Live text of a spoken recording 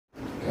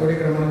కాబట్టి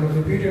ఇక్కడ మనకు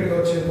రిపీటెడ్గా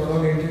వచ్చే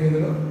పదాలు ఏంటి?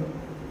 ఇందులో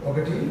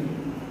ఒకటి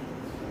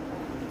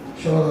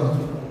శోధన,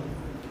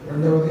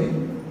 రెండవది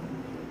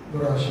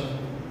దురాశ.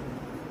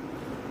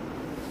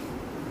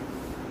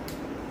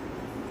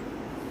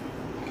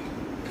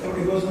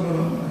 కాబట్టి ఈరోజు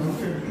మనం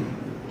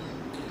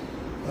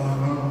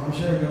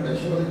అంశం ఏంటంటే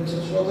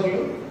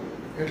శోధనలు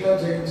ఎట్లా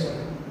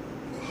జయించాలి,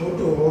 హౌ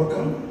టు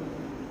ఓవర్కమ్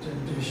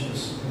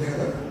టెంప్టేషన్స్, అదే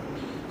కదా.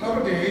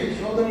 కాబట్టి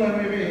శోధనలు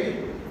అనేవి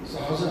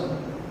సహజం.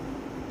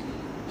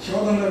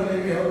 శోధనలు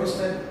అనేవి ఎవరికి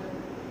వస్తాయి?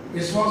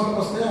 విశ్వాసం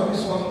వస్తాయా,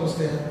 అవిశ్వాసం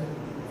వస్తాయా?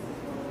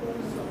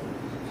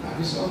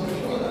 అవిశ్వాసం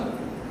శోధన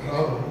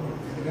రావు.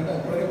 ఎందుకంటే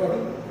అప్పటికేపాటు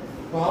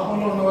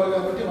పాపంలో ఉన్నవారు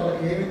కాబట్టి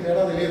వాళ్ళకి ఏమీ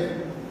తేడా తెలియదు.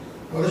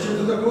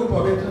 పరిశుద్ధతకు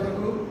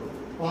పవిత్రతకు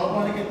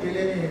పాపానికి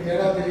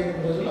తేడా తెలియని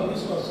ప్రజలు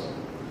అవిశ్వాసం.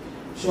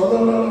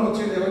 శోధనలలో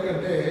వచ్చేది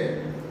ఎవరికంటే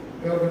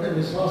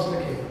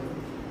విశ్వాసులకి.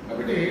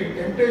 కాబట్టి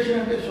టెంప్టేషన్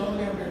అంటే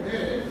శోధన ఏమిటంటే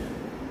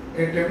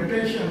ఏ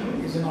temptation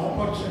is an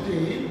opportunity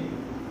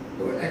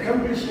to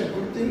accomplish a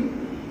good thing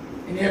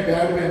in a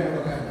bad way అన్నాడు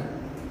ఒక ఆయన.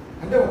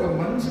 అంటే ఒక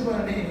మంచి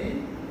పని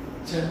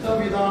చెడ్డ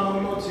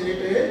విధానంలో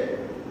చేయటే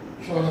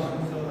శోధన.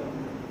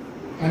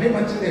 పని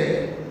మంచిదే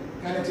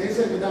కానీ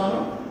చేసే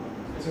విధానం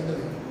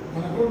చెడ్డది.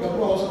 మనకు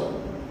డబ్బు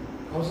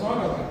అవసరమా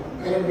కదా?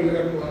 కరెంట్ బిల్లు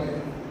కట్టుకోవాలి,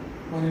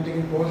 మన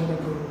ఇంటికి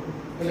పోషణకు,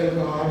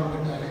 పిల్లలకు ఆహారం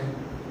పెట్టాలి,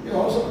 ఇది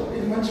అవసరం,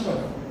 ఇది మంచి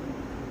పని.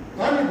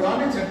 కానీ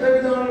దాన్ని చెడ్డ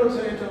విధానంలో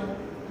చేయటం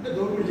అంటే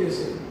దోపిడీ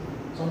చేసి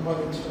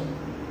సంపాదించడం,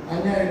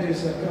 అన్యాయం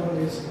చేసి, అక్రమం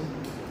చేసి,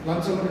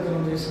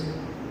 లంచగొండితనం చేసి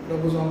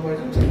డబ్బు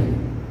సంపాదించడం.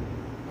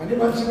 పని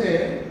మంచిదే,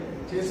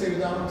 చేసే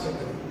విధానం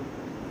చెడ్డది.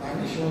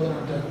 దాన్ని శోధన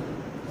అంటారు.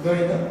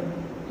 అర్థమైందా?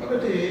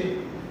 కాబట్టి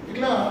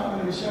ఇట్లా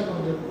మన విషయాలు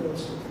మనం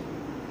చెప్పుకోవచ్చు.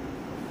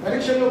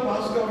 పరీక్షల్లో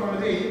పాస్ కావడం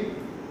అనేది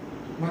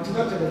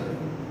మంచిదా చెడ్డది?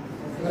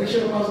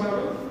 పరీక్షలో పాస్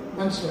కావడం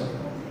మంచి పని,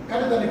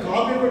 కానీ దాన్ని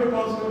కాపీ కొట్టి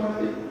పాస్ కావడం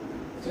అనేది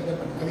చెడ్డ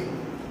పని. అది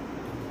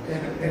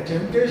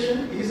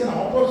temptation is an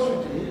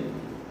opportunity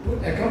to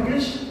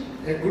accomplish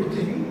a good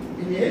thing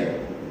in a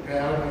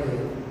bad way.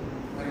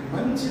 మరి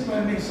మంచి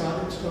పనిని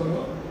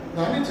సాధించడంలో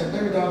దాన్ని చెడ్డ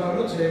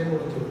విధానంలో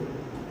చేయకూడదు.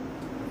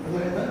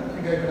 అర్థమైందా?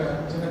 ఇంకా ఇక్కడ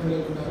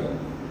చిన్నపిల్లలు ఉన్నారు,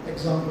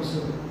 ఎగ్జాంపుల్స్,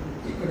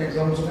 కొన్ని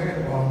ఎగ్జాంపుల్స్ ఉన్నాయి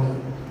కానీ బాగుండదు.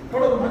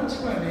 కాబట్టి ఒక మంచి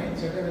పని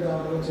చెడ్డ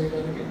విధానంలో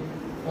చేయడానికి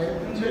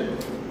ప్రయత్నం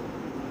చేయకూడదు.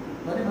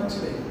 అది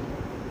మంచిదే,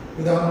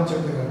 విధానం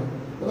చెడ్డగా.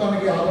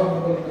 ఉదాహరణకి ఆదాము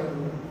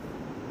గారు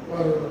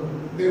వారు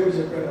దేవుడు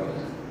చెప్పాడు,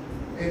 వాళ్ళకి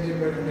ఏం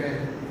చెప్పాడంటే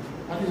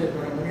అని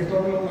చెప్పాడు, మీ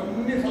తోటలో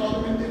అన్ని ఫలాలు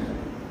మేము తినాలి,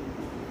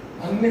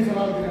 అన్ని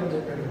ఫలాలు తినని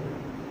చెప్పాడు.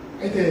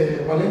 అయితే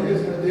వాళ్ళు ఏం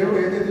చేశారు? దేవుడు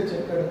ఏదైతే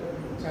చెప్పాడో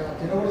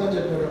తినకూడదని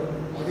చెప్పాడో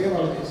అదే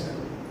వాళ్ళు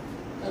చేశారు.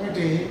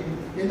 కాబట్టి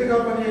ఎందుకు ఆ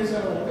పని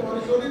చేశారు అంటే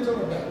వాళ్ళు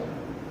శోధించబడ్డారు.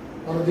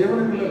 వాళ్ళు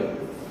దేవుని పిల్లలు.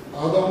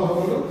 ఆదాము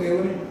హవ్వలు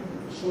దేవుని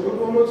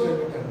స్వరూపంలో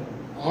చేయబడ్డారు.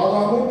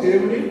 ఆదాము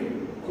దేవుని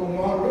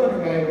కుమారుడు అని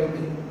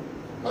రాయబడింది.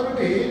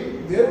 కాబట్టి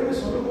దేవుని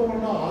స్వరూపం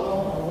ఉన్న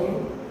ఆదాము హవ్వలు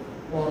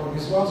వారు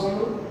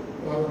విశ్వాసులు,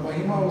 వారు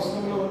మహిమా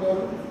వస్తువులో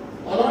ఉన్నారు.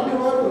 అలాంటి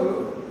వారు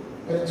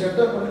మరి చెడ్డ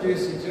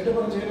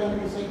పని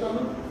చేయడానికి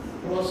సైతాను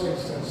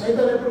ప్రోత్సహిస్తాడు.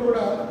 సైతాన్ ఎప్పుడు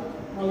కూడా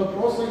మళ్ళీ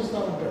ప్రోత్సహిస్తూ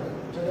ఉంటాడు,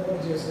 చెడ్డ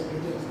పని చేస్తాడు.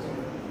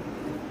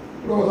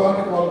 ఇప్పుడు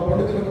ఉదాహరణకి వాళ్ళు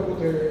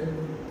పండితులకపోతే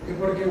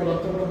ఇప్పటికీ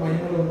వాళ్ళంతా కూడా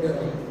మహిమలో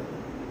ఉండేవాళ్ళు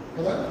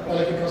కదా.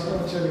 వాళ్ళకి కష్టం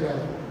వచ్చేది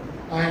కాదు.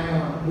 ఆయన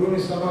భూమి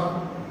శ్రమ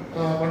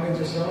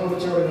పండించే శ్రమ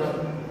వచ్చేవాడు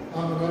కాదు.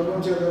 ఆమె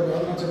గర్భం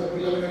చిన్న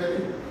పిల్లలు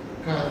అనేది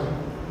కాదు.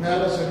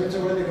 నేల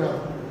శపించబడేది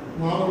కాదు.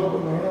 మానవులకు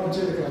మరణం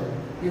వచ్చేది కాదు.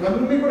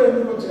 ఇవన్నీ కూడా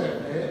ఎందుకు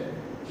వచ్చాయంటే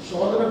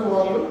శోధనకు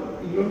వాళ్ళు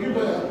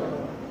లొంగిపోయారు.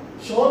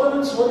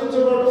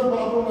 శోధించబడడం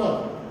పాపం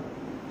కాదు.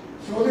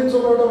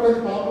 శోధించబడడం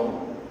అనేది పాపం.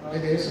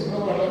 అయితే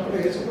యేసుప్రభు అలాంటి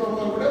యేసుప్రభు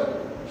గారు కూడా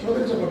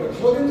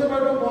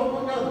శోధించబడడం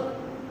పాపం కాదు.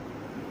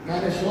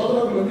 కానీ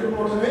శోధనకు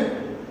లొంగిపోవడమే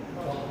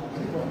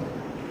అది పాపం.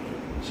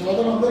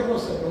 శోధన అందరికీ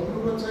వస్తాయి,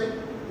 ప్రభుత్వం వచ్చాయి.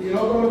 ఈ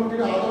లోకంలో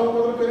పుట్టిన ఆదాయం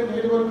మొదలుకొని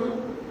నేటి వరకు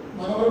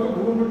మన వరకు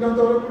భూమి పుట్టినంత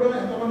వరకు కూడా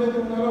ఎంతమంది అయితే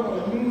ఉన్నారో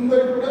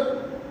వాళ్ళందరికీ కూడా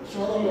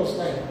శోధనలు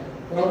వస్తాయి.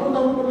 ప్రభు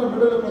నమ్ముకున్న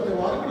బిడ్డలు ప్రతి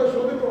వారు కూడా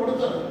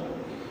శోధింపబడతారు.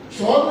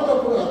 శోధన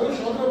తప్పు కాదు,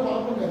 శోధన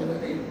పాపం కాదు.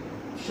 కానీ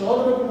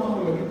శోధనకు మనం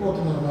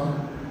లొంగిపోతున్నామా,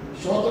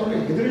 శోధనని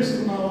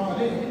ఎదిరిస్తున్నామా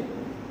అని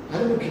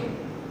అది ముఖ్యం.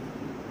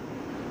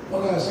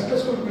 ఒక సెంట్రల్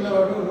స్కూల్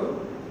పిల్లవాడు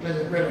ఇట్లా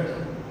చెప్పాడంట.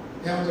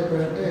 ఏమని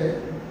చెప్పాడంటే,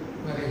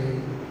 మరి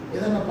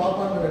ఏదన్నా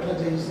పాపాన్ని నువ్వు ఎట్లా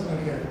చేయిస్తాను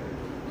అడిగాడు.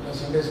 అలా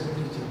సండే స్కూల్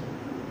టీచర్,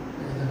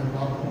 ఏదైనా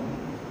పాపం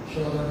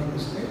శోధన నీకు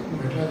వస్తే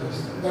నువ్వు ఎట్లా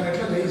చేస్తావు, దాన్ని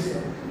ఎట్లా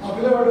చేయిస్తావు? ఆ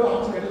పిల్లవాడు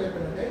ఆన్సర్ ఎట్లా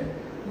చెప్పాడంటే,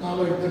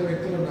 నాలో 2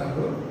 వ్యక్తులు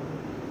ఉన్నారు.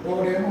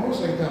 ఒకడేమో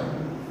సైతాన్,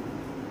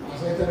 ఆ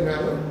సైతాన్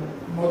కాదు,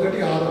 మొదటి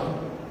ఆదాము.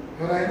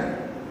 ఎవరైనా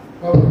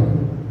బాబు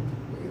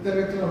 2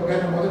 వ్యక్తులు, ఒక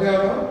ఆయన మొదటి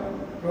ఆదాము,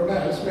 రెండో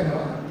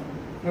అలసిపోయినవా,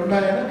 రెండో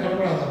ఆయన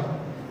కడపడ ఆదాము.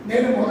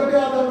 నేను మొదటి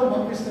ఆదాము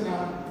పంపిస్తున్నా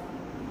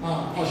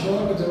ఆ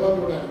శోధనకు జవాబు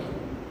ఇవ్వడానికి.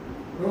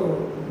 ఇప్పుడు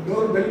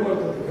డోర్ బెల్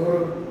కొడుతుంది. ఎవరు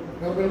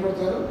బెల్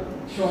కొడతారు?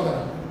 శోధన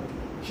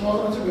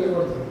నుంచి బెల్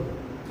కొడుతుంది.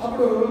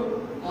 అప్పుడు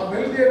ఆ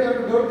బెల్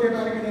తీయడానికి, డోర్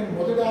తీయడానికి నేను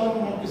మొదటి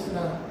ఆదాము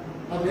పంపిస్తున్నా.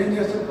 అది ఏం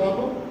చేస్తాడు?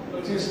 పాపం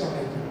చేస్తాను,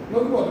 అయితే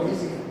లొంగిపోతాడు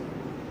ఈజీగా.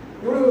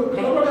 ఇప్పుడు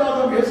కడపడి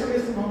ఆదాము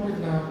యేసుక్రీస్తు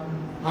పంపించిన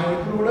ఆయన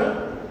ఇప్పుడు కూడా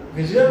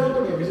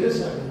విజయవంతుడు,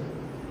 విజయశాలి.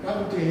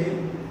 కాబట్టి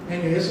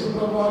నేను యేసు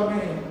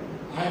ప్రభువారిని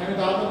ఆయన మీద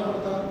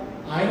ఆధారపడతా,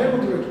 ఆయనే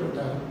ముందు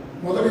పెట్టుకుంటా.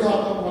 మొదటి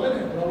ఆదాం వల్ల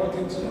నేను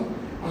ప్రవర్తించను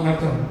అని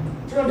అర్థం.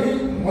 చూడండి,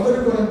 1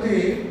 కొరింథీ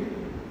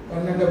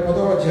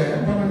 10వ అధ్యాయం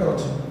 12వ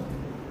వచనం.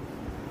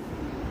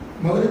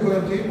 1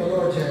 కొరింథీ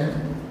 10వ అధ్యాయం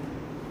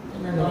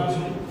 12వ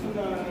వచనం.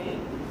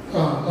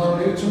 తాను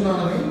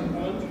నిల్చున్నానని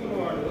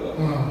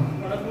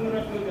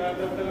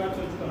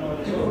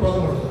ఇప్పుడు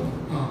 13.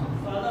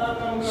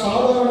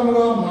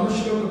 సాధారణంగా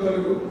మనుషులకు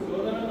కలుగు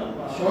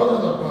శోధన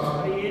తప్ప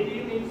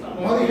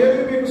మరి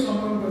ఏది మీకు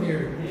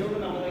సంబంధింపనియడు.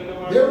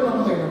 దేవుడు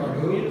నమ్మదగిన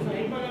వాడు.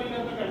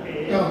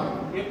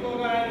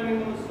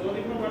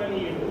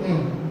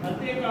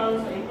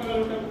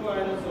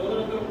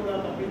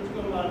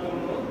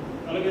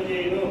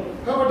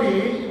 కాబట్టి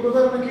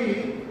ఉదాహరణకి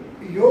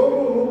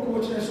యోగుకు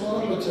వచ్చిన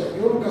శోధనలు వచ్చాయి,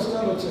 యోగు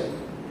కష్టాలు వచ్చాయి.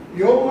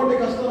 యోగు వంటి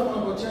కష్టాలు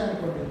మనకు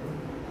వచ్చాయనుకోండి,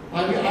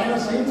 అవి ఆయన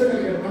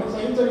సహించగలిగాడు. మనం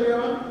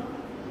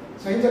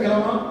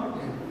సహించగలమా?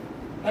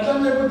 అట్లా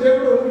చెప్పి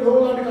దేవుడు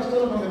యోగు లాంటి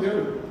కష్టాలు మనకు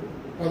దేవుడు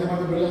 10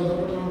 మంది పిల్లలు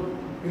తప్పటం,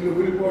 ఇల్లు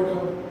ఊరిపోవటం,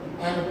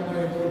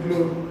 ఆయనకున్న తోట్లు,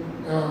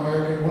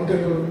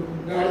 ఒంటెలు,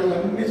 గాడిదలు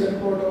అన్నీ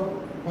చనిపోవడం,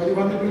 10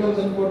 మంది పిల్లలు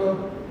చనిపోవడం,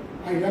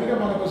 అవి కనుక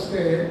మనకు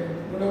వస్తే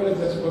ఉండవలే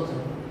చచ్చిపోతాం.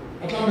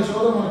 అట్లాంటి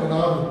శోధన మనకు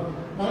రాదు.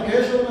 మనకు ఏ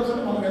శోధన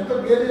వస్తే మనం ఎంత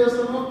బేరీ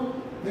చేస్తామో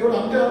దేవుడు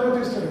అంతే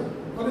అనుమతిస్తాడు.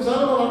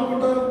 కొన్నిసార్లు మనం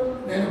అనుకుంటాం,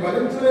 నేను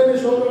భరించలేని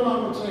శోధనలు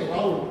నాకు వచ్చాయి.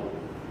 రావు.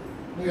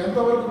 నువ్వు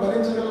ఎంతవరకు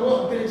భరించగలవో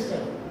అంతే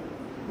ఇస్తాడు.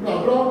 ఇప్పుడు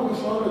అబ్రాహాముకు ఒక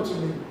శోధన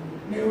వచ్చింది,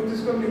 నీవు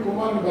తీసుకొని నీ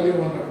కుమారుని బలి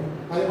అన్నాడు.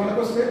 అది మనకు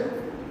వస్తే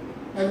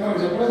అది మనకు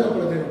చెప్పలేదు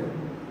దేవుడు.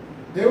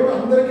 దేవుడు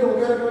అందరికీ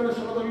ఒకే రకమైన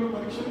శోధనలు,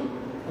 పరీక్షలు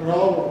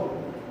రావు.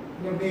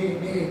 నీ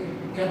నీ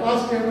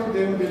కెపాసిటీ ఏంటో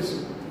దేవుడు తెలుసు,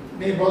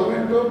 నీ బలం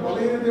ఏంటో,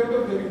 బలహీనత ఏంటో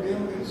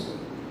దేవుడు తెలుసు.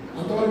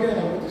 అంతవరకే ఆయన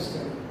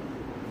అనుమతిస్తాడు.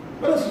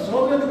 మరి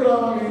శోధన ఎందుకు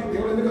రావాలి?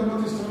 దేవుడు ఎందుకు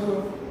అనుమతిస్తాడు?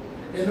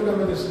 ఎందుకు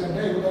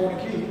అనుమతిస్తాడంటే,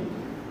 ఉదాహరణకి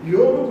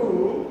యోగుకు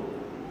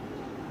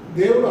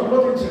దేవుడు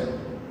అనుమతించాడు.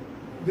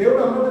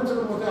 దేవుడు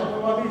అనుమతించకపోతే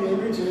అపవాది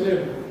ఏమీ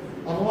చేయలేడు.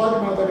 అపవాది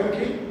మన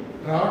దగ్గరికి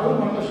రాడు,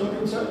 మనల్ని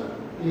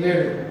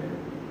శోధించలేడు.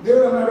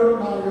 దేవుడు అన్నాడు,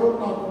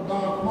 నా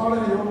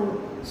కుమారుడైన యోగు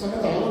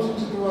సంగతి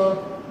ఆలోచించుకువా.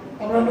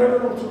 అప్పుడు అన్నాడు,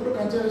 నువ్వు చుట్టూ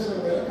కంచె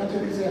వేసాడు కదా, కంచె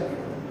తీసే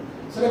అన్నాడు.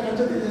 సరే,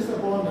 కంచె తీసేస్తే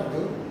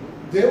బాగున్నాడు.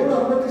 దేవుడు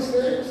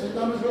అనుమతిస్తే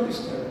సైతాన్ని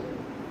శోధిస్తాడు.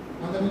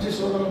 అంతకుమించి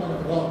శోధనలు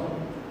మనకు రావు.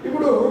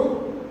 ఇప్పుడు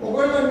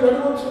ఒకవేళ మీరు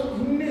అడగవచ్చు,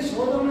 ఇన్ని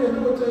శోధనలు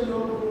ఎందుకు వచ్చాయి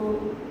యోగుకు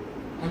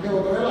అంటే,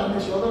 ఒకవేళ అన్ని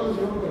శోధనలు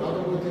యోగుకు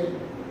రాకపోతే,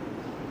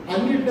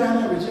 అన్నింటి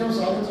ఆయన విజయం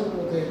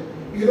సాధించకపోతే,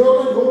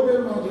 ఈరోజు యోగు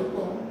పేరు మనం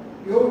చెప్పుకోం.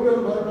 యోగు పేరు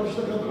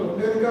పరిశుద్ధ గ్రంథంలో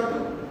ఉండేది కాదు.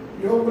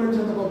 యోగు గురించి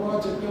ఎంత గొప్పగా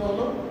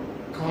చెప్పేవాళ్ళం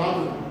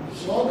కాదు.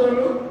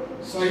 శోధనలు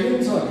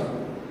సహించాలి.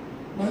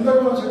 మనతో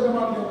మనం చెప్పిన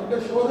మాట ఏంటంటే,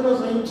 శోధన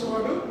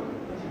సహించేవాడు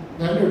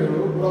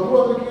ధన్యుడు,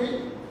 ప్రభువుకి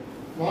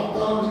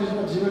వాగ్దానం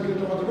చేసిన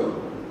జీవకీర్తమతుడు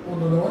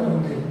పొందును అని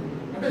ఉంది.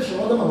 అంటే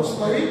శోధన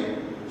వస్తాయి,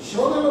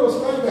 శోధనలు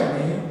వస్తాయి.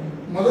 కానీ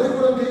 1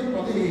 కొరింథీ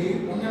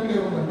 10:12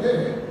 ఏముందంటే,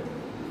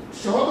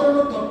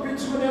 శోధనను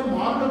తప్పించుకునే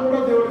మార్గం కూడా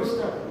దేవుడు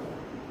ఇస్తాడు.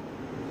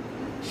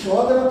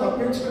 శోధన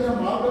తప్పించుకునే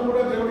మార్గం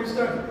కూడా దేవుడు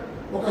ఇస్తాడు.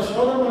 ఒక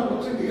శోధన మనకు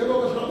వచ్చింది, ఏదో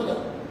ఒక శోధన,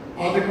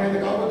 ఆర్థికమైనది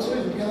కావచ్చు,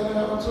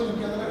 ఇంకేదైనా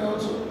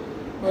కావచ్చు,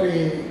 మరి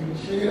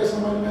శరీర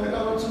సంబంధమైన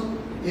కావచ్చు,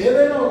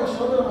 ఏదైనా ఒక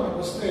శోధన మనకు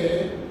వస్తే,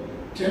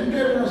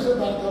 టెంప్టేషన్ వస్తే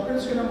దాన్ని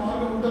తప్పించుకునే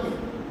మార్గం ఉంటుంది.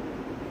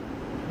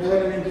 లేదా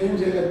నేనేం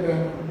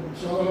చేయలేకపోయాను,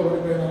 శోధనలో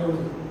పడిపోయాను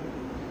అనకూడదు.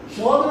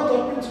 శోధన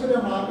తప్పించుకునే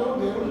మార్గం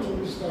దేవుడు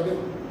చూపిస్తాడు.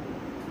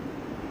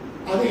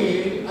 అది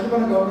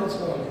మనం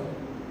గమనించుకోవాలి.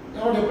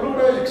 కాబట్టి ఎప్పుడు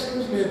కూడా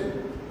ఎక్స్క్యూజ్ లేదు.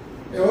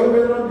 ఎవరి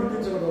మీద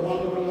నిందించకూడదు.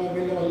 వాళ్ళ వల్ల,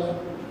 వీళ్ళ వల్ల,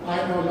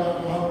 ఆయన వల్ల,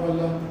 ఆమె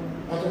వల్ల,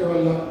 అతడి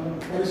వల్ల,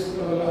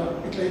 పరిస్థితుల వల్ల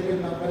ఇట్లా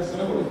అయిపోయింది నా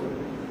పరిస్థితి కూడా.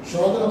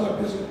 శోధన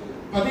తప్పించు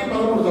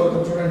 10:13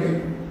 చదువుతాం చూడండి.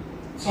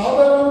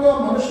 సాధారణంగా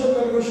మనుషులు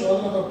కలిగే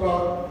శోధన తప్ప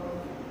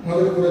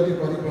 1 కొరింథీ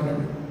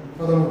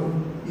 10:13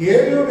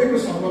 ఏమీ మీకు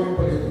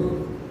సంభవింపలేదు.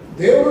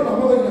 దేవుడు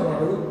నమ్మదగిన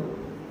వాడు.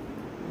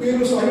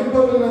 మీరు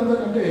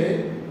సహింపగలిగినంతకంటే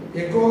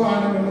ఎక్కువగా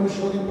ఆయన మిమ్మల్ని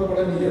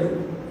శోధింపబడనీయడు.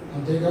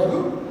 అంతేకాదు,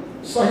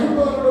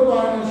 సహింపగలడు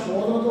ఆయన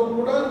శోధనతో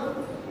కూడా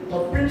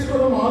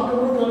తప్పించుకునే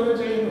మార్గమును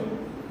కలుగజేయను.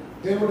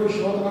 దేవుడు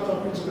శోధన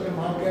తప్పించుకునే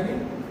మార్గాన్ని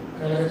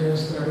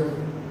కలుగజేస్తాడు.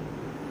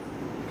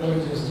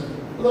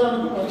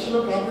 ఉదాహరణకు పరీక్షలో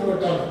కాపీ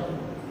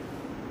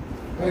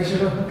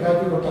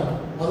కొట్టాలి.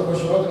 అదొక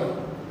శోధన.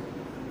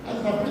 అది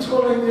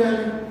తప్పించుకోవడం ఏం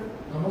చేయాలి?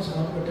 నమోస్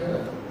కాపీ కొట్టారా?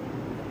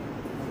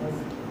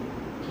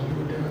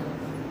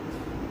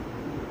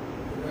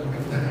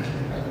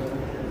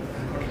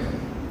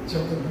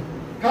 చెప్తుంది.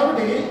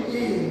 కాబట్టి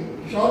ఈ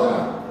శోధన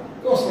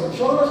వస్తుంది.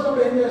 శోధన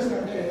వచ్చినప్పుడు ఏం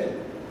చేస్తారంటే,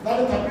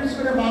 దాన్ని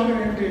తప్పించుకునే మార్గం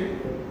ఏంటి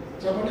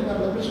చెప్పండి?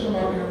 దాన్ని తప్పించుకునే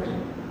మార్గం ఏంటి?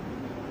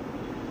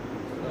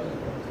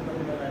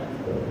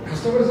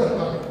 కష్టపడి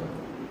చదవాలి.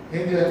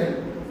 ఏం చేయాలి?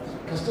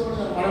 కష్టపడి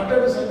చదవాలి. అంటే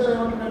సైతం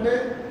ఏమంటుందంటే,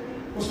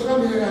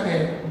 పుస్తకం తీయగానే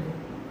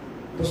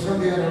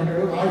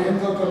అంటాడు, ఏం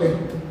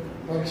చదవలేదు,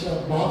 పరీక్ష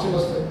మార్కులు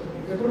వస్తాయి.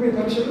 ఎప్పుడు మీ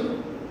పరీక్షలు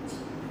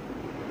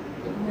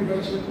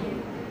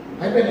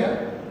అయిపోయినా?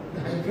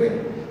 అయిపోయి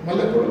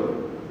మళ్ళీ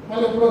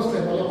ఎప్పుడు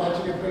వస్తాయి? మళ్ళీ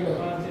మార్చి ఏప్రిల్లో.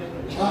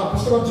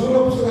 పుస్తకం జూన్లో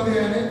పుస్తకం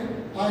తీయగానే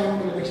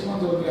ఏముంటుంది, నెక్స్ట్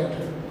మంత్ చదువులే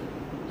అంటాడు.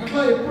 అట్లా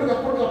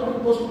ఎప్పటికప్పుడు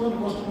పోస్ట్ పోన్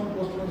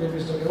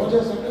చేపిస్తాడు. ఎవరు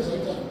చేస్తారంటే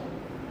సైతం.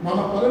 మన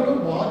పనులు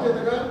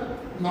బాధ్యతగా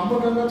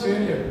నమ్మకంగా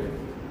చేయలేడు.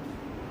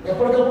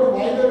 ఎప్పటికప్పుడు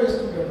వాయిదా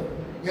వేస్తుంటాడు.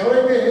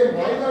 ఎవరైతే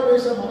వాయిదా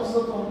వేసే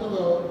మనస్తత్వం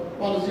ఉంటుందో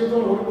వాళ్ళ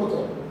జీవితంలో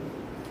ఓడిపోతారు.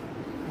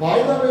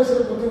 వాయిదా వేసే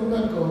బుద్ధి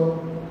ఉందనుకో,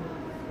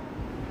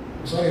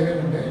 ఒకసారి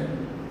ఏమేమంటే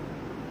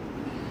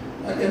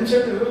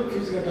ఎంసెట్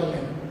ఫీజు కట్టాలి.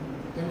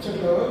 నేను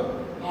ఎంసెట్లో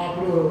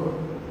అప్పుడు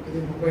ఇది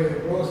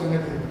 30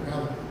 సంగతి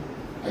కాదు.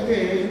 అయితే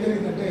ఏం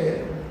జరిగిందంటే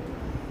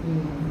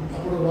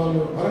అప్పుడు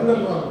వాళ్ళు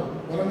వరంగల్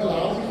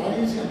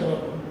ఆర్ఈసీ అంటారు.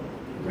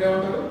 ఇప్పుడు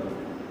ఏమంటారు?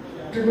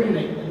 ట్రిపుల్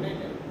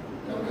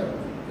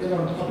ఏదో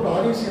అంటారు. అప్పుడు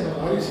ఆర్ఈసీ అన్నారు.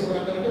 ఆర్ఈసీ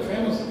వరంగల్ అంటే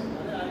ఫేమస్,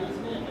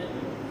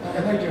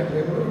 ఎన్ఐటీ అంటారు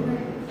ఇప్పుడు.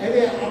 అయితే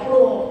అప్పుడు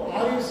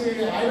ఆర్ఈసీ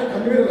ఆయన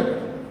కన్వీనర్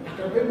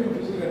అక్కడ పోయి మేము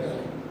ఫీజులు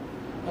కట్టాలి.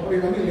 అప్పుడు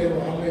ఇవన్నీ లేవు,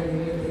 ఆన్లైన్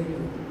లేవు.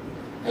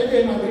 అయితే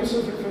నాకు తెలుసు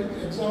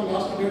ఎగ్జామ్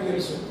లాస్ట్ డేట్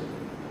తెలుసు,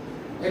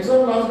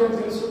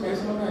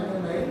 పైసలు అన్నీ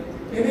ఉన్నాయి.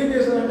 నేనేం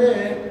చేశానంటే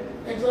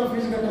ఎగ్జామ్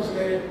ఫీజు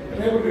కట్టొచ్చులే,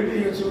 రేపు డ్యూటీ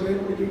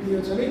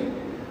చేయొచ్చు అని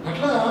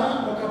అట్లా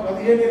ఒక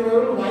 15-20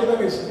 రోజులు వాయిదా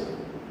వేసింది.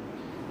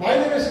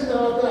 వాయిదా వేసిన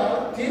తర్వాత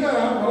తీరా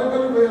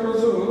వరంగల్ పోయే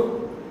రోజు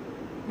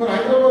మరి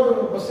హైదరాబాద్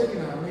బస్సు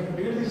ఎక్కిన నేను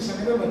డ్యూటీ తీసి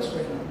సంగతి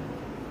మర్చిపోయినా.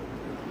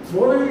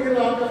 భువనగిరికి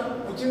రాక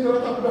వచ్చిన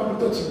తర్వాత అప్పుడు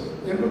గుర్తొచ్చింది.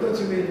 ఏం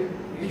గుర్తొచ్చింది?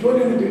 ఇటువంటి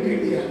నేను డ్యూటీ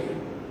తీయాలి.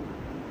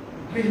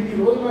 ఇన్ని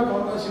రోజులు నాకు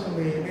అవకాశం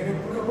ఉంది. నేను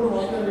ఎప్పటికప్పుడు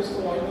వాయిదా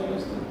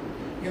వేస్తూ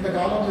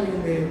ఇంతకాలం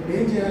జరిగింది.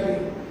 ఏం చేయాలి?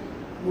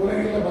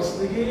 భువనగిరిలో బస్సు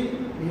దిగి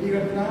ఇల్లు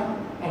కట్టినా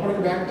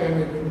అప్పటికి బ్యాంక్ టైం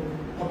అయిపోయింది.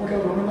 అప్పట్లో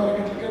 2:30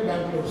 గంటలకే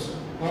బ్యాంక్ క్లోజ్,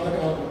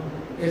 పాతకాలం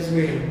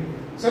ఎస్బీఐ.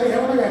 సరే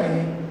ఏమన్నా కానీ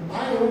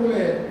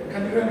ఎవరులే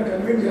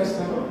కన్వీన్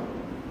చేస్తాను,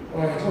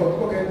 ఎట్లా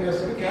ఒప్పుకోక ఏం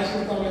చేస్తాను, క్యాష్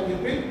ఇస్తామని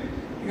చెప్పి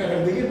ఇక అక్కడ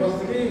దిగి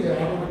బస్సు దిగి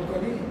ఆటో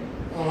పెట్టుకొని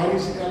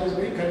ఆర్ఈసీ కాలేజ్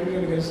పోయి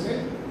కన్వీన్ కలిస్తే,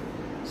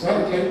 సార్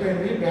ఇట్లా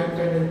అయిపోయింది, బ్యాంక్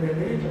టైం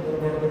అయిపోయింది, ఇట్లా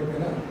పొరపాటు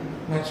పడిపోయినా,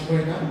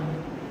 మర్చిపోయినా,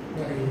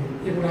 మరి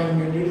ఇప్పుడు నాకు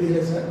మేము డ్యూటీ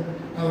తీయలేదు సార్,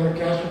 నా దగ్గర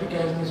క్యాష్ ఉంటే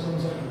క్యాష్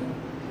తీసుకోండి సార్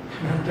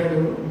అని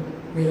అంటాడు.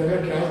 మీ దగ్గర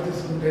క్యాష్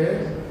తీసుకుంటే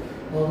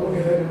బాబు, మీ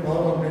దగ్గర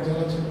నేను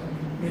చదవచ్చు,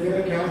 మీ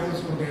దగ్గర క్యాష్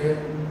తీసుకుంటే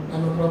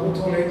నన్ను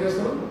ప్రభుత్వంలో ఏం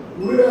చేస్తారు?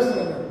 ఉరి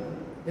వేస్తారు అన్నాడు.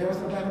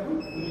 ఏమేస్తారు? ఆయనకు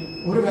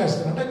ఉరి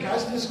వేస్తారు. అంటే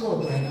క్యాష్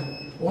తీసుకోవద్దు, ఆయన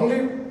ఓన్లీ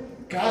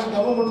క్యాష్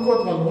డబ్బు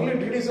ముట్టుకోవద్దు, వాళ్ళు ఓన్లీ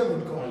డీడీసే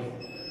ముట్టుకోవాలి.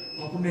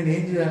 అప్పుడు నేను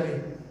ఏం చేయాలి?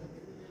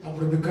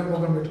 అప్పుడు బిక్కర్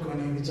ముఖం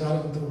పెట్టుకొని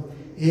విచారంతో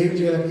ఏమి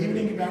చేయాలి?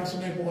 ఈవినింగ్ బ్యాంక్స్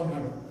ఉన్నాయి పో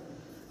అన్నాడు.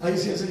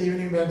 ఐసిఐసిఐ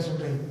ఈవినింగ్ బ్యాంక్స్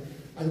ఉంటాయి,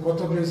 అది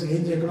కొత్త ప్లేస్,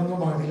 ఏం చేయడంతో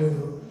మాకు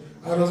తెలియదు.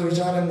 ఆ రోజు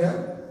విచారంగా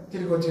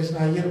తిరిగి వచ్చేసిన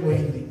అయ్యర్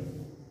పోయింది.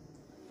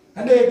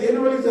 అంటే దేని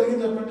వల్ల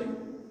జరిగింది చెప్పండి?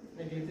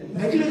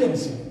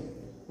 నెగ్లిజెన్సీ,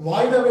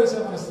 వాయిదా వేసే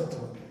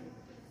మనస్తత్వం.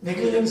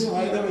 నెగ్లిజెన్స్,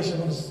 వాయిదా వేసే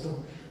మనస్తత్వం.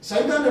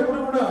 సైతాన్ ఎప్పుడు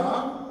కూడా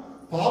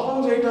పాపం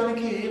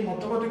చేయడానికి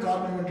మొట్టమొదటి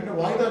కారణం ఏంటంటే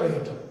వాయిదా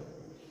వేయటం.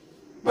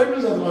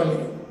 బైబిల్ చదవాలి,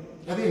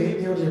 అది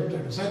దేవుడు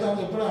చెప్తాడు.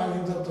 సైతాన్ ఎప్పుడు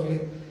ఏం చదువుతుంది?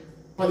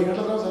 10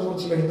 గంటల తర్వాత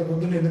చదవచ్చులే, ఇంత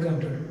పొద్దున్న ఎందుకు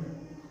అంటాడు.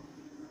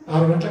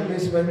 6 గంటలకు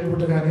లేచి బైబిల్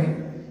పుట్టగానే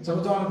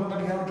చదువుతాం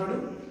అనుకుంటానికి ఏమంటాడు?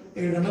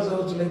 7 గంటలు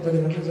చదవచ్చులే, 10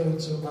 గంటలకు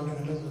చదవచ్చు, 12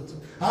 గంటలకు చదవచ్చు,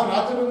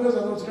 రాత్రి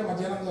చదవచ్చులే,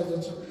 మధ్యాహ్నం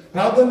చదవచ్చు,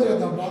 ప్రార్థన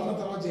చేద్దాం, ప్రార్థన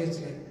తర్వాత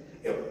చేయొచ్చులే.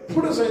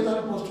 ఎప్పుడు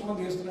సైతాన్ని పోస్ట్ పోన్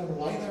చేస్తున్నాడు,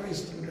 వాయిదా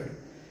వేస్తుంటాడు.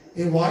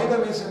 ఈ వాయిదా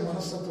వేసే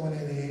మనస్తత్వం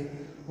అనేది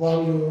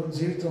వాళ్ళు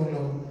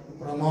జీవితంలో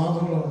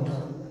ప్రమాదంలో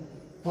ఉంటారు.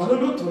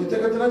 పనులు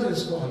త్వరితగతిన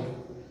చేసుకోవాలి.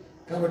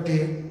 కాబట్టి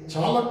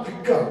చాలా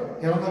క్విక్గా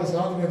ఏమన్నారు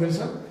సార్ మీకు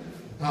తెలుసా?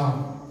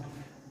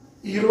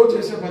 ఈరోజు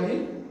చేసే పని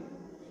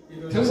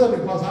తెలుసా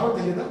మీకు? మా సార్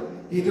తెలియదా?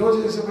 ఈరోజు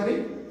చేసే పని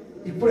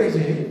ఇప్పుడే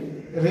చేయి,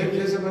 రేపు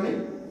చేసే పని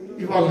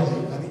ఇవాళ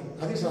చేయి.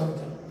 అది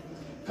సాగుతాం.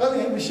 కానీ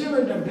విషయం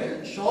ఏంటంటే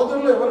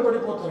శోధనలో ఎవరు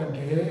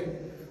పడిపోతారంటే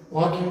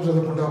వాక్యం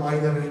చదవకుండా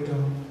వాయిదా వేయటం,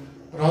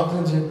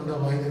 ప్రార్థన చేయకుండా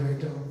వాయిదా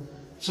వేయటం,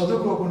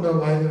 చదువుకోకుండా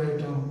వాయిదా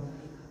వేయటం,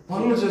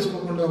 పనులు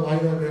చేసుకోకుండా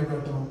వాయిదా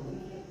వేయటం,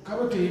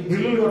 కాబట్టి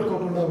బిల్లులు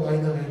కట్టుకోకుండా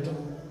వాయిదా వేయటం,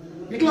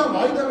 ఇట్లా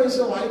వాయిదా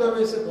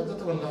వేసే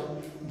పద్ధతి వల్ల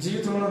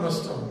జీవితంలో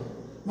నష్టం.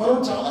 మనం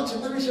చాలా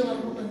చిన్న విషయం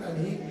అనుకుంటాం,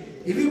 కానీ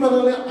ఇది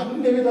మనల్ని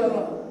అన్ని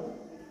విధాలా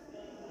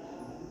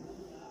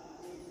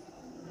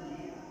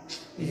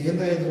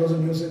ఏందా 5 రోజులు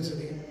న్యూసెన్స్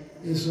ఇది,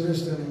 ఈ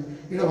సురేష్తోని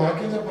ఇక్కడ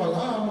వాక్యం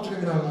చెప్పాలా, ముచ్చట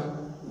వినాలా?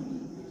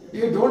 ఈ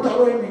డోంట్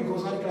అలో హిమ్.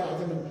 ఇంకోసారి ఇక్కడ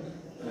అతను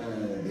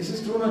దిస్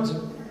ఇస్ టూ మచ్.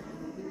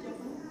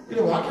 ఇక్కడ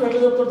వాక్యం ఎట్లా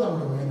చెప్తాడు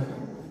తమ్ముడు? ఆయన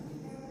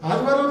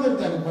ఆదివారం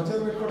చెప్తాను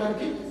పంచాయతీ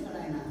పెట్టుకోవడానికి.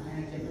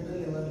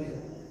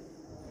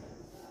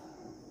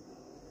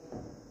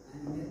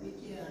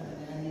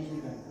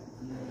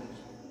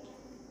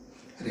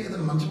 అరే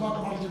ఏదైనా మంచి మాట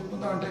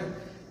చెప్పుకుందా అంటే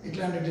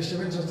ఇట్లాంటి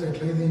డిస్టర్బెన్స్ వస్తే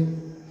ఎట్లా ఇది?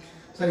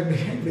 సరే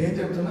ఇప్పుడు ఏం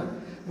చెప్తున్నా,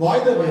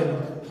 వాయిదా వేయాలి.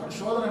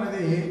 శోధన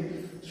అనేది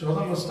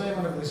శోధనలు వస్తాయి,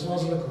 మనకు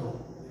విశ్వాసులకు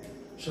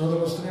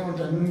శోధనలు వస్తూనే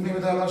ఉంటాయి, అన్ని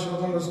విధాల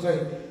శోధనలు వస్తాయి.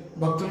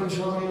 భక్తులకు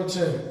శోధనలు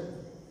వచ్చాయి.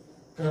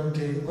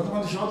 కాబట్టి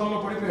కొంతమంది శోధనలో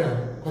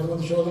పడిపోయారు,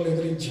 కొంతమంది శోధనలు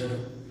ఎదిరించాడు.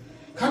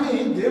 కానీ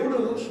దేవుడు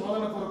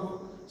శోధన కొరకు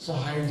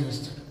సహాయం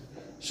చేస్తాడు.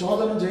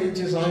 శోధన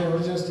జయించే సహాయం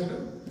ఎవరు చేస్తాడు?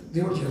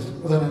 దేవుడు చేస్తాడు.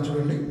 ఉదాహరణ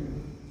చూడండి,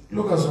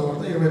 లూకా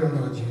సువార్త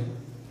 22వ అధ్యాయం.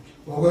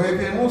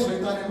 ఒకవైపు ఏమో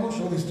సైతానేమో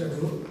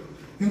శోధిస్తాడు,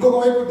 ఇంకొక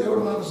వైపు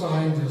దేవుడు మనకు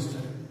సహాయం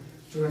చేస్తాడు.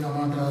 చూడండి ఆ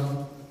మాట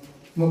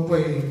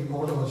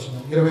 31వ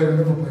వచనం,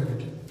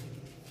 22:31.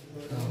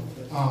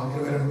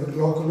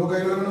 22 లూకా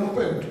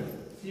 22:31.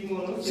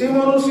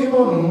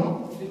 సీమోను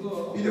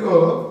ఇదిగో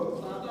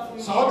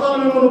సాతాను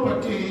మిమ్మల్ని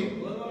పట్టి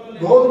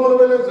గోధుమల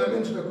వలె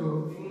జల్లించుటకు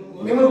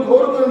మిమ్మల్ని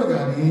కోరుకున్నాను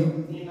కానీ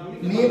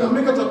నీ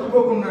నమ్మిక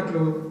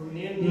తప్పిపోకున్నట్లు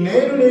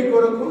నేను నీ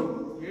కొరకు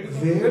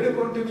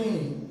వేడుకొంటిని.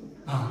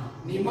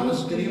 నీ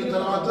మనసు తిరిగిన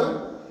తర్వాత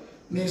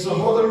నీ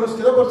సహోదరులను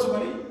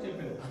స్థిరపరచమని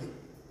చెప్పాడు. అది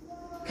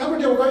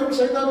కాబట్టి ఒకవైపు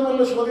సైతాను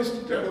వల్ల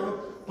శోధిస్తుంటాడు,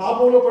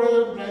 పాపంలో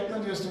పడేందుకు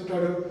ప్రయత్నం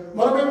చేస్తుంటాడు.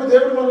 మరోవైపు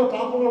దేవుడు మనలో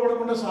పాపంలో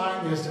పడకుండా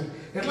సహాయం చేస్తాడు.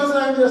 ఎట్లా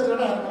సహాయం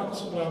చేస్తాడో ఆయన మన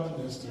కోసం ప్రార్థన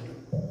చేస్తాడు.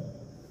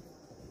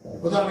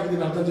 ఉదాహరణకి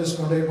దీన్ని అర్థం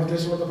చేసుకోండి.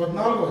 మత్తయి సువార్త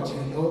 14వ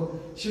అధ్యాయంలో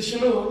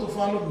శిష్యులు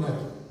తుఫాన్లో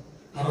ఉన్నారు.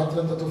 ఆ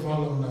రాత్రంతా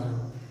తుఫాన్లో ఉన్నారు.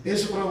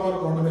 యేసుప్రభువు వారు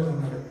కొండ మీద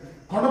ఉన్నాడు.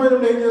 కొండ మీద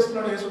ఉండి ఏం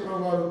చేస్తున్నాడు?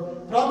 యేసుప్రభువు వారు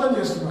ప్రార్థన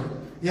చేస్తున్నాడు.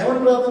 ఎవరు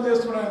ప్రార్థన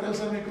చేస్తున్నాడు ఆయన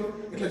తెలుసా మీకు?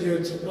 ఇట్లా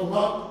చేయొచ్చు,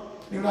 ప్రభువా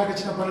నీవు నాకు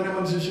ఇచ్చిన 12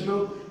 మంది శిష్యులు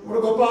ఇప్పుడు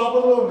గొప్ప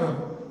ఆపదలో ఉన్నారు,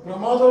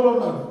 ప్రమాదంలో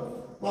ఉన్నారు,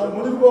 వారు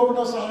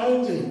మునిగిపోకుండా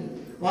సహాయం చేయి,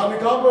 వారిని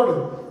కాపాడు,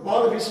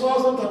 వారి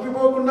విశ్వాసం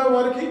తప్పిపోకుండా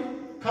వారికి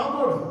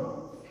కాపాడు.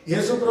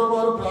 యేసుప్రభువు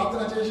వారు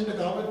ప్రార్థన చేసింది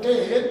కాబట్టే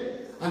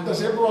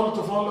అంతసేపు వాళ్ళు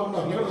తుఫాన్లో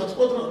ఉన్నారు, లేకపోతే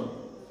చచ్చిపోతున్నారు.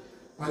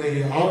 మరి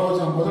 6వ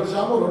జాము, మొదటి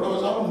జాము, 2వ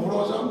జాము,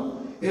 3వ జాము.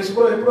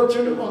 యేసుప్రభువు ఎప్పుడు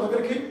వచ్చాడు మా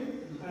దగ్గరికి?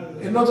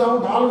 ఎన్నో జాము?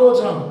 4వ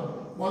జాము.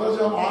 మొదటి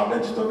జాము 6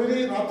 నుంచి 9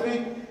 రాత్రి,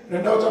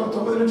 2వ జాము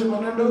 9 నుంచి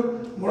 12,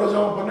 3వ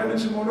జాము 12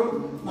 నుంచి 3,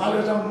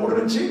 4వ జాము 3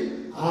 నుంచి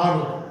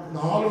 6,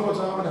 4వ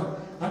జామున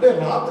అంటే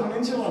రాత్రి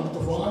నుంచి వాళ్ళు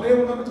తుఫాన్లోనే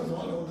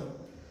ఉన్నారు.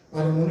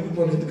 వారు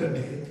మునిగిపోలేదు.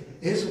 ఎందుకంటే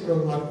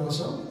యేసుప్రభువు వారి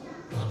కోసం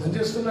ప్రార్థన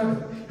చేస్తున్నాడు.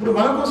 ఇప్పుడు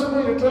మన కోసం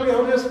లిటరల్గా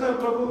ఎవరు చేస్తున్నారు?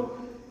 ప్రభు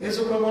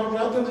యేసుప్రభువు వారు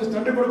ప్రార్థన చేస్తారు.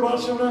 అంటే ఇప్పుడు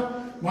పార్శ్వంగా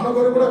మన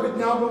కొరకు కూడా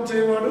విజ్ఞాపనం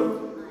చేయవాడు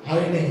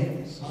ఆయనే.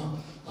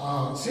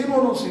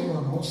 సీమోను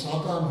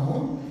సాతాను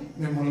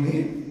మిమ్మల్ని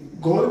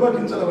గోధుమ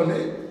గింజల వలె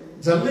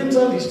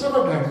జల్లించాలని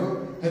ఇష్టపడ్డాడు.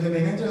 అయితే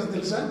నేనేం చేస్తాను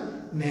తెలుసా?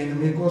 నేను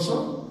మీకోసం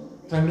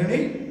తండ్రిని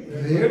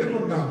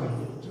వేడుకుంటాను.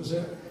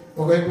 చూసా,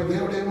 ఒకవైపు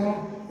దేవుడేమో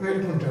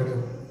వేడుకుంటాడు,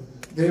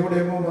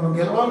 దేవుడేమో మనం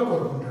గెలవాలని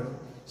కోరుకుంటాడు,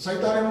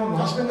 సైతానేమో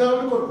నాశనం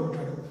కావాలని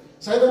కోరుకుంటాడు,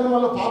 సైతాన్ని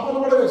వల్ల పాపలు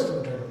కూడా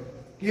వేస్తుంటాడు.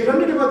 ఈ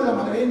రెండింటి మధ్య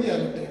మనం ఏం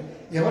చేయాలంటే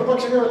ఎవరి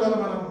పక్షంగా వెళ్ళాలి?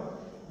 మనం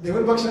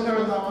దేవుని పక్షంగా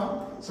వెళ్దామా,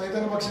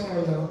 సైతాన్ పక్షంగా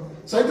వెళ్దామా?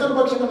 సైతాన్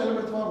పక్షంగా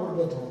నిలబెడతామా?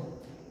 ఓడిపోతాం,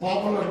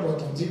 పాపంలో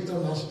ఓడిపోతాం,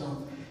 జీవితం నాశనం.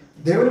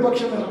 దేవుని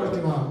పక్షంగా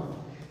నిలబెడతామా?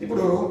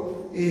 ఇప్పుడు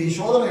ఈ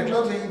శోధన ఎట్లా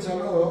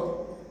జయించాలో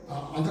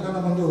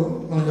అంతకన్నా ముందు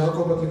మన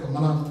యాకోబు పత్రిక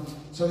మన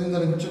చదివిన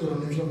దాని గురించి 2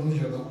 నిమిషాల ముందు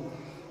చేద్దాం.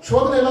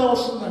 శోధన ఎలా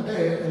వస్తుందంటే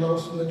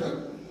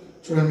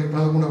చూడండి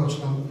 13వ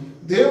వచనం.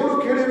 దేవుడు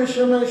కీడి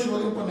విషయమై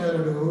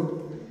శోధింపనేరడు,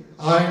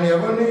 ఆయన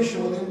ఎవరిని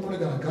శోధింపుడు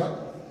గనక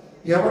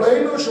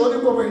ఎవడైనా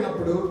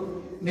శోధింపబడినప్పుడు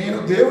నేను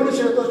దేవుని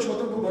చేత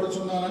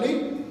శోధింపబడుచున్నానని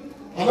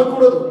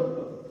అనకూడదు.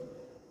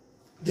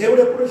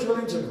 దేవుడు ఎప్పుడు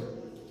శోధించడు.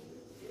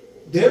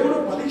 దేవుడు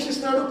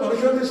పరీక్షిస్తాడు,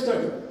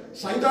 పరిశోధిస్తాడు.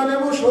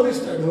 సైతానేమో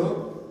శోధిస్తాడు,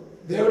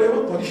 దేవుడేమో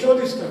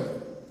పరిశోధిస్తాడు,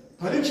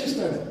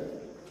 పరీక్షిస్తాడు.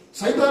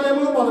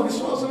 సైతానేమో మన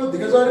విశ్వాసంలో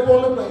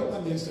దిగజారిపోవాలని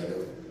ప్రయత్నం చేస్తాడు,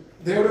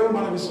 దేవుడేమో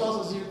మన విశ్వాస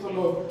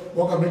జీవితంలో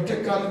ఒక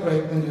మెట్టెక్కాలని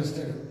ప్రయత్నం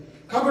చేస్తాడు.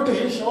 కాబట్టి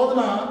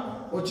శోధన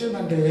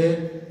వచ్చిందంటే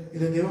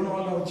ఇది దేవుని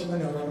వల్ల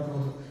వచ్చిందని ఎవరు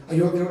అనుకోదు.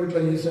 అయ్యో దేవుడు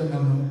ఇట్లా చేశాడు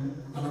నన్ను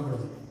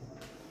అనకూడదు.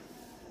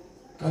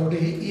 కాబట్టి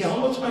ఈ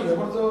ఆలోచన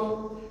ఎవరిదో?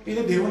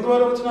 ఇది దేవుని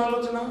ద్వారా వచ్చిన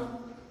ఆలోచన,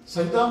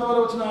 సైతాన్ ద్వారా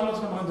వచ్చిన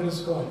ఆలోచన మనం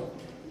తెలుసుకోవాలి.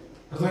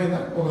 అర్థమైందా?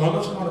 ఒక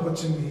ఆలోచన మనకు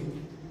వచ్చింది,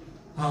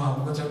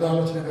 ఒక చెడ్డ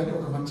ఆలోచన కానీ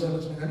ఒక మంచి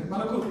ఆలోచన కానీ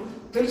మనకు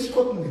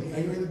తెలిసిపోతుంది.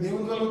 అయ్యో ఇది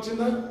దేవుని ద్వారా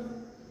వచ్చిందా,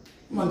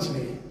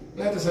 మంచిది,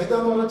 లేకపోతే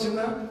సైతాన్ ద్వారా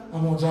వచ్చిందా,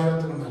 అమ్మో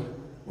జాగ్రత్తగా ఉండాలి,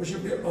 వీ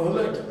షుడ్ బి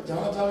అలర్ట్,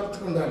 చాలా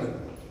జాగ్రత్తగా ఉండాలి.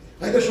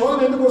 అయితే శోధన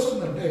ఎందుకు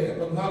వస్తుందంటే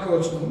 14వ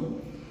వచనం,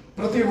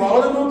 ప్రతి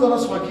వాడును తన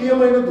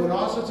స్వకీయమైన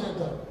దురాశ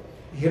చేత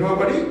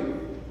హీరోబడి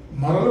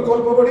మరలు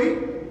కోల్పబడి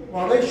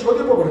వాడై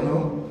శోధింపబడును.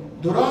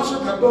 దురాశ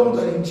గర్భము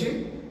ధరించి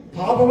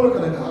పాపములు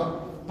కనుక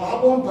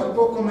పాపం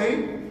పరిపక్వమై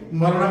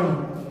మరణము.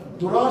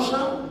 దురాశ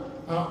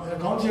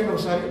కౌంట్ చేయండి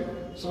ఒకసారి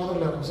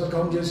సోదరులు, ఒకసారి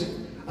కౌంట్ చేసి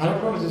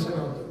అరటిపండ్లు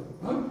తీసుకురావద్దు.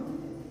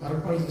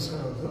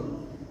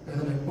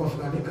 ఏదైనా ఎగ్ పఫ్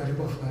కానీ కర్రీ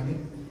పఫ్ కానీ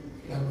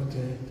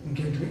లేకపోతే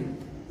ఇంకేంటివి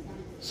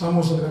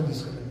సమోసాలు కానీ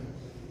తీసుకురండి.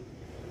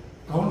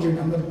 కౌంట్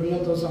చేయండి, అందరి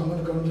పిల్లలతో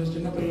అందరూ కౌంట్ చేసి,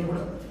 చిన్న పిల్లలు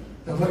కూడా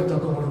ఎవరికి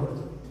తక్కువ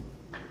పడకూడదు.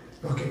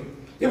 ఓకే,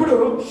 ఇప్పుడు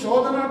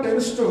శోధన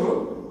టెన్స్ టు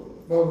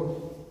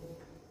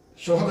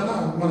శోధన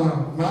మన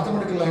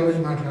మ్యాథమెటికల్ లాంగ్వేజ్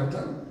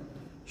మాట్లాడతా.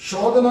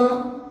 శోధన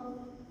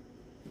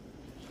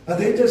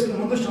అదేం చేస్తుంది?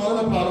 ముందు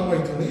శోధన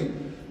ప్రారంభమవుతుంది,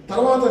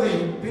 తర్వాత అది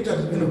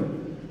పీటర్ విను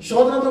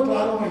శోధనతో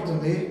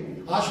ప్రారంభమవుతుంది.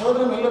 ఆ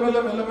శోధన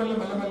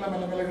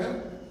మెల్లమెల్లగా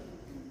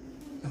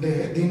అంటే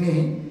దీన్ని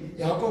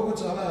యాకోబు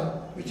చాలా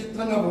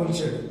విచిత్రంగా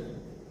పోల్చాడు.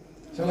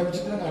 చాలా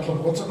విచిత్రంగా, అట్లా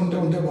పోల్చకుంటే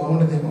ఉంటే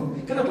బాగుండేదేమో,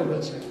 కానీ అట్లా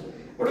పోల్చాడు.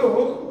 ఇప్పుడు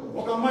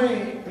ఒక అమ్మాయి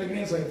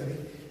ప్రెగ్నెన్సీ అవుతుంది.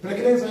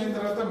 ప్రెగ్నెన్సీ అయిన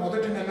తర్వాత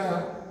మొదటి నెల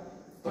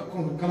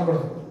తక్కువ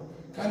కనబడదు,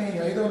 కానీ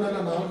 5వ నెల,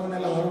 4వ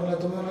నెల, 6వ నెల,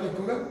 9వ నెల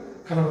ఎక్కువగా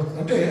కనబడుతుంది.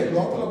 అంటే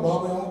లోపల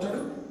బాబు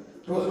ఏమవుతాడు?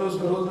 రోజు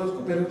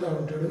రోజుకు పెరుగుతూ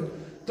ఉంటాడు.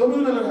 9వ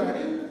నెల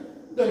కానీ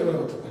డెలివరీ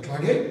అవుతుంది.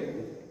 అట్లాగే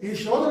ఈ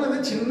శోధన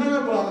అనేది చిన్నగా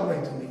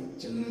ప్రారంభమవుతుంది.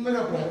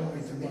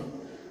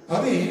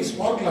 అది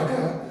స్పార్క్ లాగా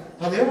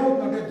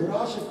అదేమవుతుందంటే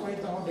దురాశ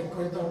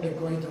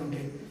ఎక్కువైతే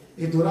ఉంటే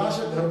ఈ దురాశ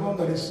గర్భం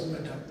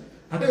ధరిస్తుందట.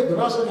 అంటే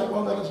దురాశ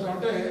గర్భం ధరించడం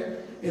అంటే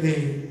ఇది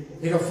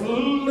ఇక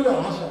ఫుల్గా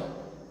ఆశ,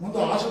 ముందు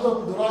ఆశతో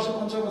దురాశ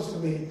కొంచెం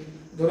వస్తుంది,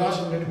 దురాశ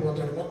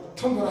నిండిపోతాడు,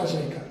 మొత్తం దురాశ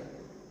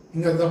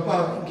ఇంకా తప్ప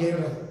ఇంకేం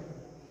రాదు.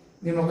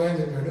 నేను ఒక ఆయన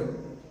చెప్పాడు,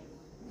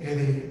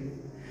 ఏది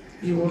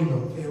ఈ ఊళ్ళో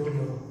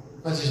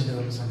రచించిన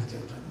వాళ్ళ సంగతి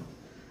చెప్తాను.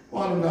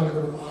 వాళ్ళు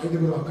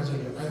 5 అక్క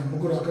చెల్లెలు,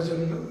 3 అక్క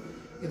చెల్లెలు,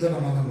 2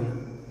 అన్నదమ్ములు,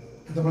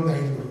 ఎంతమంది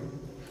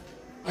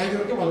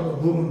 5కి వాళ్ళకు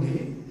భూమి ఉంది.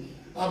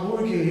 ఆ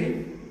భూమికి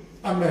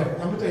అమ్మారు.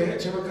 అమ్మితే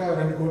చివరికి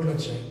 2 కోట్లు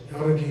వచ్చాయి.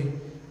 ఎవరికి?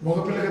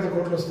 మగపిల్ల కదా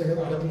కోట్లు వస్తాయి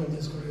కదా, ఆడపిల్లలు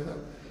తీసుకోరు కదా,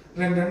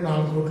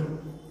 4 కోట్లు.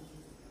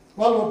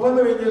 వాళ్ళు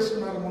ఒప్పందం ఏం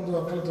చేసుకున్నారు ముందు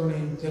అక్కలతోని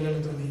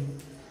చెల్లెలతోని,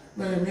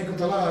 మీకు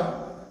తలా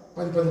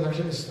 10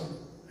 లక్షలు ఇస్తాం.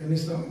 ఎన్ని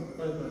ఇస్తాం?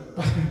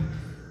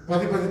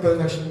 10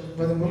 లక్షలు,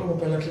 10 మూల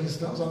 30 లక్షలు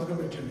ఇస్తాం, సంతకం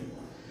పెట్టండి.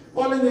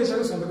 వాళ్ళు ఏం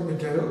చేశారు? సంతకం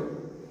పెట్టారు.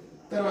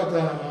 తర్వాత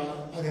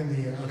అదేంది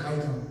ఆ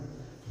కాగితం,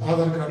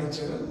 ఆధార్ కార్డు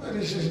ఇచ్చారు,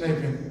 రిజిస్ట్రేషన్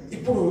అయిపోయింది.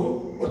 ఇప్పుడు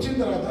వచ్చిన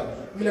తర్వాత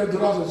వీళ్ళకి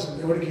దురాశ వచ్చింది.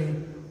 ఎవరికి?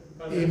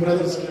 ఈ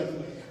బ్రదర్స్కి.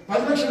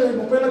 10 లక్షలు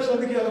 30 లక్షల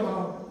ఎందుకు ఇవ్వాలి?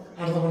 మనం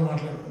అర్థమని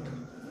మాట్లాడుకుంటాం.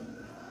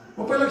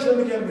 30 లక్షల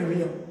ఎందుకు ఇవ్వాలి? మేము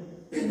ఇవ్వం,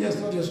 ఏం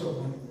చేస్తామో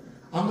చేసుకోమని.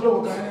 అందులో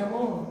ఒక ఆయన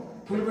ఏమో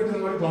పులిపెట్టిన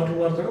వాడి పాటలు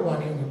పాడతాడు,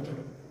 వాక్యం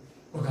చెప్తాడు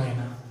ఒక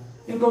ఆయన.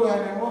 ఇంకొక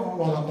ఆయన ఏమో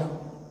వాళ్ళంతా,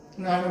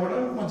 ఆయన కూడా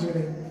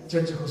మంచిగా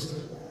చర్చకు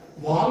వస్తారు.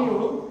 వాళ్ళు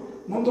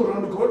ముందు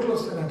 2 కోట్లు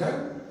వస్తాయంట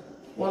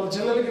వాళ్ళ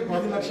చెల్లెలకి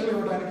 10 లక్షలు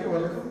ఇవ్వడానికి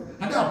వాళ్ళకు.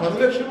 అంటే ఆ 10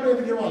 లక్షలు కూడా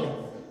ఎందుకు ఇవ్వాలి?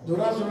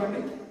 దురాశ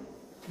చూడండి.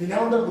 దీని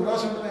ఏమంటారు?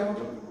 దురాశ అంటే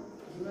ఏమంటారు?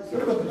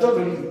 పెద్ద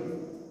వెళ్ళి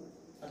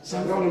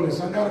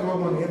సంఘాలకు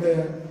పోమని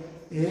ఏదయ్యా,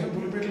 ఏం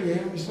పులిపెట్లు,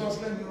 ఏం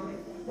విశ్వాసం లేదు.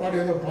 వాడు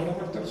ఏదో పాట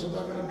పడతాడు,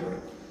 సుధాకర్ అంటాడు,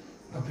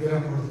 నా పేరు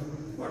అనకూడదు,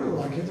 వాడు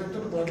వాక్యం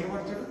చెప్తాడు, పాటలు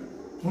పాడతాడు.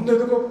 ముందు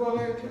ఎందుకు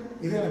ఒప్పుకోవాలి?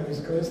 ఇదేనా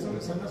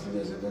క్రైస్తవులు సన్యాసులు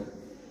చేసేది?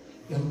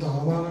 ఎంత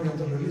అవమానం,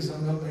 ఎంత వెళ్ళి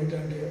సంఘాలు బయట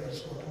అంటే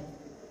తెలుసుకోవటం.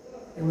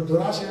 ఇప్పుడు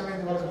దురాశ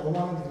ఏమైంది? వాళ్ళకి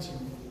అవమానం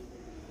తెచ్చింది.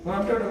 మనం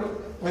అంటాడు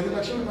 10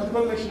 లక్షలు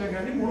 10 లక్షలే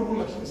కానీ 3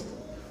 లక్షలు ఇస్తాం,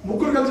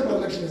 3 కలిసి 10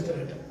 లక్షలు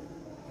ఇస్తారట.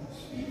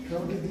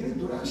 కాబట్టి దీని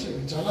దురాశ,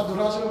 చాలా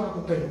దురాశలు మనకు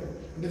ఉంటాయి.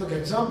 అంటే ఇది ఒక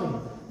ఎగ్జాంపుల్.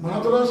 మన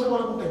దురాశలు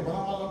మనకు ఉంటాయి,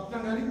 మనం వాళ్ళు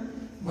అంటున్నాం కానీ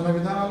మన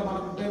విధానాలు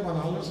మనకుంటాయి, మన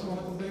ఆలోచనలు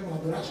మనకుంటాయి, మన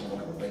దురాశలు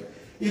మనకుంటాయి.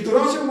 ఈ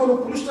దురాశకు మనం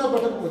పులిస్టా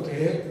పెట్టకపోతే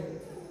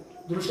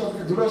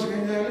దురాశకు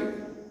ఏం చేయాలి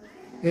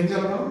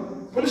మనం?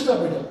 పులిస్టా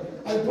పెట్టాలి.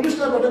 అది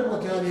పులిస్టా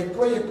పెట్టకపోతే అది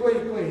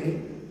ఎక్కువై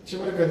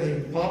చివరికి అది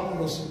పాపం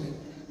వస్తుంది.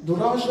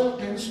 దురాశ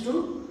టెన్స్ టు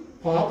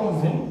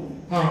పాపము,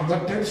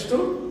 దట్ టెన్స్ టు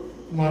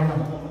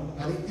మరణం.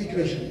 అది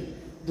ఈక్వేషన్.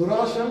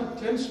 దురాశ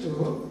టెన్స్ టు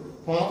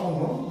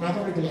పాపము,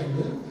 mathematical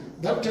language,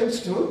 that tends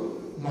to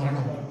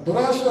మరణం.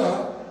 దురాశ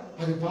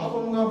అది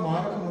పాపంగా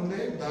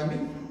మారకముందే దాన్ని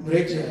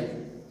బ్రేక్ చేయాలి.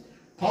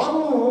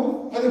 పాపము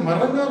అది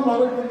మరణంగా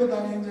మారకముందే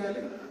దాన్ని ఏం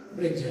చేయాలి?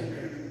 బ్రేక్ చేయాలి.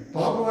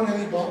 పాపం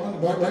అనేది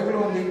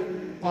బైబిల్లో ఉంది,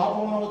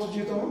 పాపం అవ్వచ్చు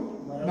జీతం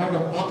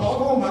మరణం. ఆ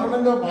పాపం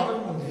మరణంగా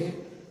మారకముందే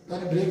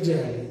దాన్ని బ్రేక్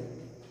చేయాలి,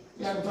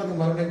 లేకపోతే అది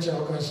మరణించే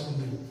అవకాశం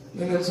ఉంది.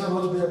 నేను తెలిసిన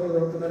రోజు పేపర్లు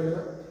చదువుతున్నారు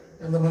కదా,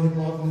 ఎంతమంది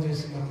పాపం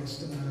చేసి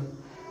మరణిస్తున్నారు,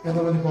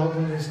 ఎంతమంది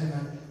పాపం చేసిన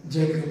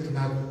జైలుకి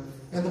వెళ్తున్నారు,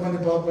 ఎంతమంది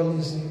పాపాలు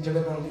చేసి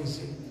చెడపాలు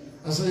చేసి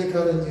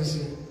అసహ్యకార్యాలు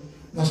చేసి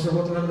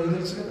నష్టపోతున్నారు, మీకు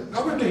తెలుసు కదా.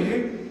 కాబట్టి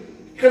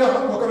ఇక్కడ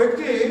ఒక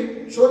వ్యక్తి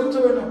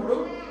శోధించబడినప్పుడు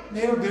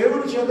నేను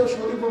దేవుని చేత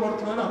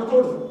శోధింపబడుతున్నానని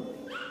అనుకోడు.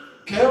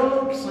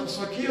 కేవలం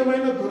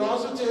స్వకీయమైన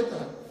దురాశ చేత,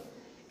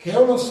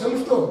 కేవలం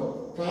సెల్ఫ్తో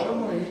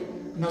ప్రారంభమై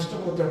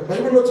నష్టపోతాడు.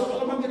 బైబిల్లో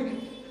చాలా మందికి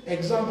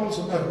ఎగ్జాంపుల్స్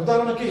ఉన్నారు.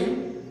 ఉదాహరణకి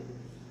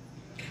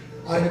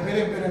ఆయన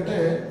పేరేం పేరంటే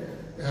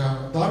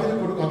దావీదు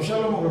కొడుకు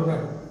అబ్షాలోము ఒకడు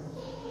ఉన్నాడు.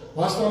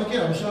 వాస్తవానికి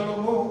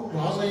అబ్షాలోము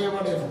రాజు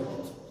అయ్యేవాడేమో.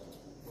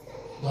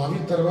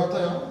 దావీదు తర్వాత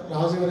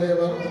రాజు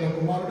ఎవరయ్యేవారు? తన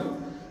కుమారుడు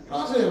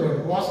రాజు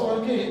అయ్యేవాడు.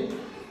 వాస్తవానికి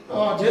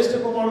జ్యేష్ఠ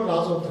కుమారుడు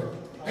రాజు అవుతాడు.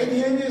 అయితే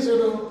ఏం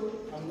చేశాడు?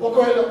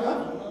 ఒకవేళ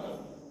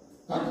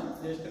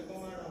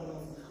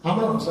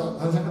అమరం సార్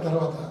దాని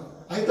తర్వాత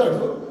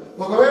అవుతాడు.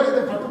 ఒకవేళ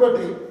ఇది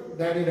పట్టుబట్టి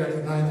డాడీ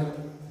నాయన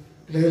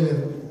లేదు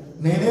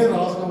నేనే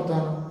రాజు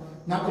అవుతాను,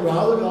 నాకు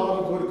రాజు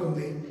కావాలని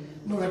కోరుకుంది,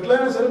 నువ్వు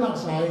ఎట్లయినా సరే నాకు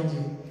సహాయం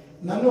చేయి,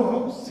 నన్ను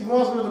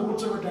సింహాసనం మీద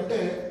కూర్చోబెట్టంటే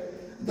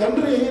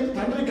తండ్రి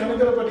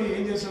కనకరపడి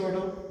ఏం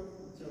చేసేవాడు?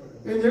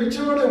 ఏం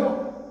ఇచ్చేవాడేమో.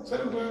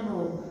 సరే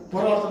నువ్వు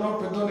పోరాడుతున్నావు,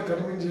 పెద్దోడిని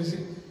కనిపించేసి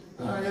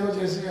ఏదో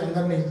చేసి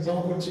అందరినీ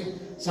సమకూర్చి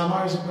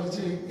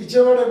సమావేశపరిచి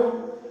ఇచ్చేవాడేమో.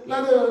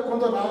 లేదా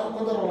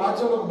కొందరు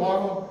రాజ్యంలో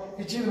భాగం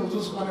ఇచ్చి నువ్వు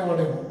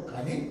చూసుకునేవాడేమో.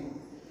 కానీ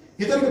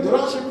ఇతనికి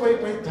దురాశ పై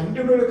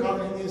తండ్రి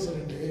కాలం ఏం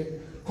చేశారంటే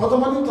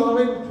కొంతమంది తన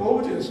వైపు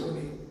పోగు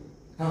చేసుకొని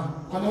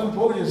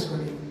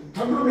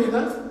తండ్రి మీద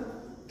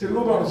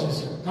తిరుగుబాటు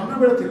చేశాడు. తండ్రి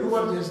మీద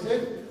తిరుగుబాటు చేస్తే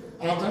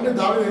ఆ తండ్రి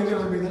దావీదు ఏం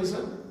చేయడం మీకు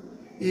తెలుసా?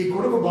 ఈ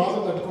కొడుకు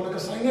బాధలు తట్టుకోలేక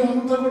సైన్యం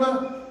అంతా కూడా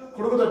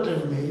కొడుకు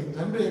తట్టేయండి,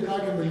 తండ్రి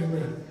ఏకాగ్యం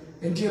వెళ్ళిపోయాడు.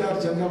 ఎన్టీఆర్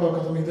చంద్రబాబు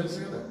కథ మీకు తెలుసు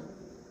కదా.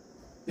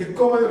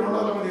 ఎక్కువ మంది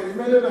 200 మంది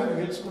ఎమ్మెల్యేలు ఆయన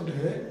గెలుచుకుంటే,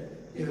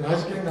 ఇది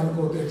రాజకీయంగా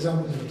అనుకోవద్దు,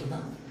 ఎగ్జాంపుల్ చెప్తున్నా,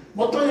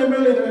 మొత్తం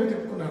ఎమ్మెల్యే ఏమైనా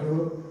తిప్పుకున్నాడు,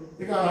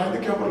 ఇక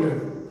ఆయనకి ఎవరు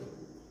లేడు.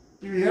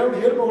 ఇవి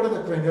ఏడుపు కూడా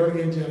తక్కువైంది, ఎవరికి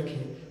ఏం చేయాలి,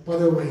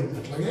 పదవి పోయింది.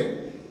 అట్లాగే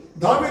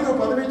దావీదు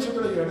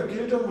పదవీచ్యుతుడయ్యాడు,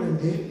 కిరీటం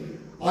పోయింది.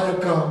 ఆ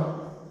యొక్క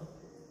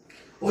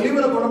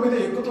ఒలివల కొండ మీద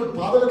ఎక్కుతూ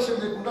పాదరక్షణ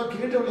లేకుండా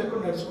కిరీటం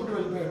లేకుండా నడుచుకుంటూ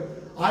వెళ్ళిపోయాడు.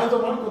 ఆయనతో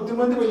పాటు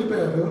కొద్దిమంది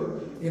వెళ్ళిపోయారు.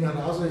 ఈయన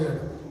రాజు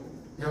అయ్యాడు.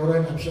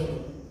 ఎవరైనా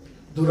అబ్షాలోము.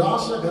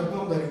 దురాశ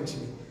గర్భం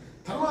ధరించింది.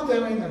 తర్వాత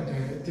ఏమైందంటే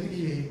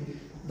తిరిగి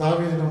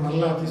దావీదును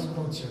మళ్ళా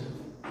తీసుకుని వచ్చాడు.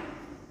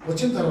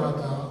 వచ్చిన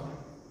తర్వాత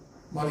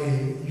మరి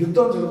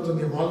యుద్ధం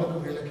జరుగుతుంది. వాళ్ళకు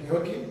వీళ్ళకి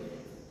ఎవరికి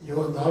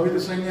దావీదు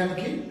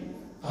సైన్యానికి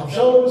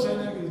అబ్షాలోము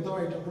సైన్యానికి యుద్ధం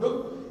అయ్యేటప్పుడు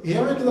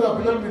ఏమవుతుంది? ఆ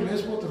పిల్లలు మీరు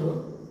లేచిపోతారు.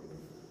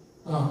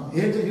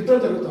 యుద్ధం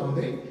జరుగుతూ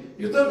ఉంది.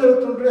 యుద్ధం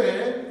జరుగుతుంటే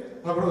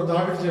అప్పుడు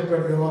దావీదు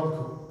చెప్పాడు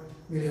యోవాబుకు,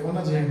 మీరు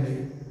ఏమన్నా చేయండి,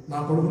 నా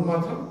కొడుకును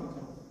మాత్రం,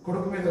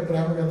 కొడుకు మీద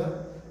ప్రేమ కదా,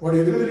 వాడు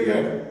ఎదురు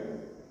తిరిగాడు,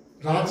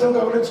 రాజ్యం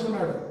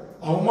గమనించుకున్నాడు,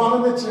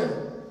 అవమానం తెచ్చాడు.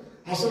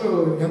 అసలు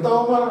ఎంత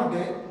అవమానం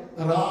అంటే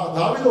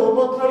దావీదు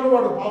ఉపద్రవాలు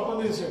వాడు పాపం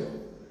చేశాడు.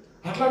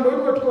 అట్లాంటి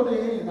వాడు పట్టుకొని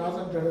రాజు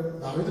అంటాడు,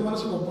 దావీదు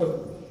మనసు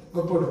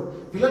గొప్పడు.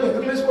 పిల్లలు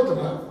ఎందుకు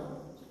లేచిపోతారా?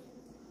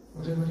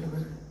 మరి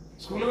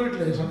స్కూల్లో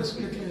ఇట్లా సండే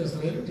స్కూల్ ఇట్లా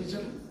చేస్తారు,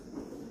 టీచర్లు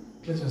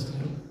ఇట్లా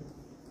చేస్తారు.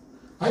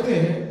 అయితే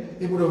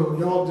ఇప్పుడు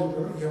యోవాబు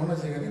చెప్పాడు, ఏమన్నా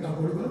చేయగానే నా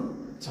కొడుకును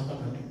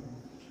చంపకండి.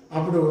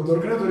 అప్పుడు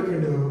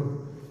దొరికిండు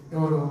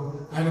ఎవరు,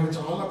 ఆయనకు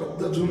చాలా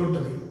పెద్ద జూలు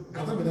ఉంటుంది.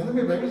 కథ మీద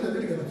మీరు బైబిల్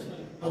చదివారు కదా,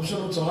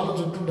 అబ్షాలోము చాలా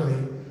జుట్టు ఉంటుంది,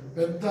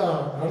 పెద్ద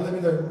గాడిద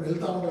మీద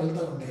వెళ్తా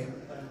ఉంటే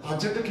ఆ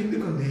చెట్టు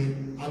కిందికి ఉంది.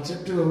 ఆ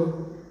చెట్టు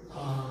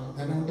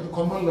దాన్ని ఉంటుంది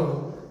కొమ్మల్లో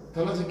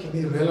తల చిక్కింది,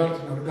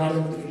 వేలాడుతున్నాడు. గాడిద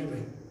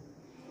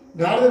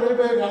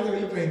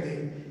వెళ్ళిపోయింది.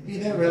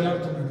 ఈయన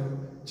వేలాడుతున్నాడు,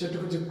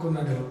 చెట్టుకు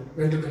చిక్కున్నాడు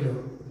వెంట్రుకలు.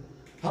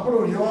 అప్పుడు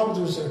యోవాబు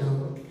చూశాడు.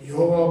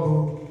 యోవాబు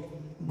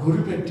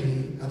గురి పెట్టి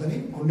అతని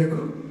గుండెకు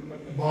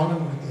బాణం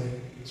కొడితే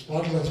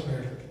స్పాట్లో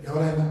చచ్చిపోయాడు.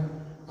 ఎవరైనా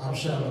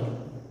అబ్షాలోము.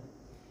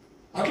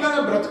 అట్లాగే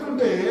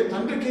బ్రతుకుంటే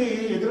తండ్రికి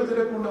ఎదురు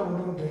తిరగకుండా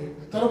ఉండుంటే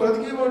తను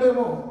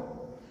బ్రతికేవాడేమో,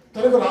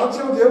 తనకు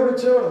రాజ్యం దేవుడు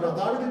ఇచ్చేవాడు,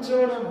 దావీదు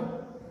ఇచ్చేవాడేమో,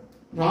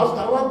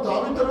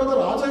 దావీదు తర్వాత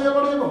రాజు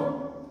అయ్యేవాడేమో.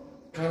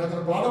 కానీ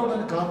అతను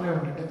పాడవడానికి కారణం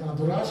ఏమిటంటే తన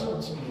దురాశ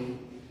వచ్చింది,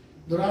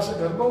 దురాశ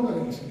గర్భం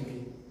కలిగించింది.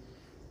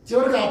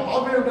 చివరికి ఆ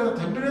పాప ఏమిటంటే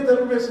తండ్రినే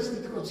తరిపేసే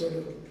స్థితికి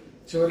వచ్చాడు,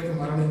 చివరికి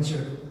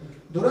మరణించాడు.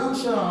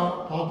 దురాశ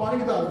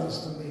పాపానికి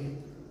దారితీస్తుంది,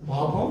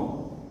 పాపం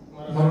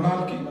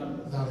మరణానికి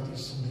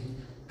దారితీస్తుంది.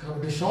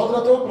 కాబట్టి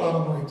శోధనతో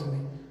ప్రారంభమవుతుంది.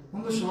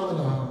 ముందు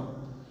శోధన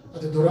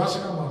అది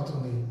దురాశగా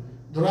మారుతుంది,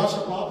 దురాశ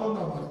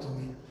పాపంగా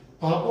మారుతుంది,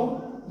 పాపం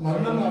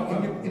మరణంగా.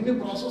 ఇన్ని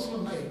ప్రాసెస్లు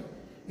ఉన్నాయి.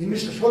 ఇన్ని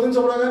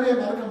శోధించబడగానే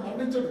నరకం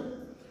మరణించడు,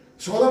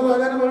 శోధన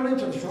లాగానే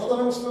మరణించడు. శోధన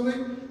వస్తుంది,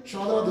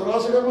 శోధన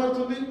దురాశగా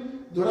మారుతుంది,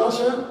 దురాశ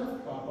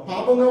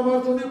పాపంగా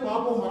మారుతుంది,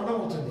 పాపం మరణం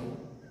అవుతుంది.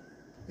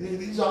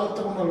 ఇది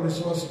జాగ్రత్తగా ఉండాలి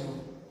విశ్వాసంలో.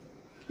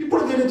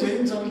 ఇప్పుడు దీన్ని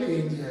జయించాలంటే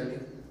ఏం చేయాలి?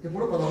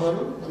 ఇప్పుడు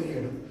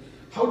 16-17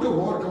 హౌ టు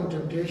ఓవర్కమ్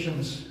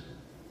టెంప్టేషన్స్.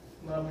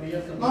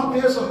 నా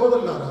ప్రియ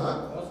సహోదరులారా,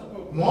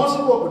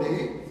 మోసపోకుడి,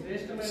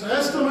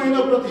 శ్రేష్టమైన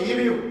ప్రతి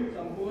ఈవియు,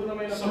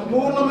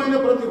 సంపూర్ణమైన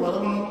ప్రతి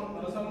వరమును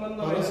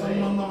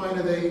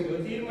పరసంబంధమైనదై.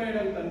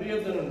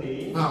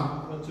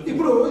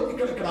 ఇప్పుడు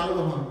ఇక్కడ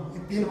ఆగుదామా?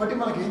 దీన్ని బట్టి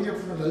మనకి ఏం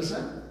చెప్తున్నారు తెలుసా?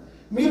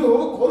 మీరు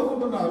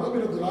కోరుకుంటున్నారు,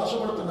 మీరు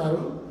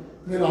దురాశపడుతున్నారు,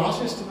 మీరు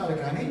ఆశిస్తున్నారు,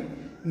 కానీ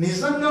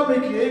నిజంగా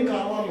మీకు ఏం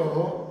కావాలో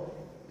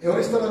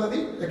ఎవరిస్తారు? అది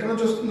ఎక్కడి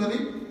నుంచి వస్తుంది? అది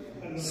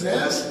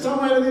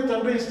శ్రేష్టమైనది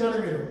తండ్రి ఇస్తాడు.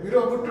 మీరు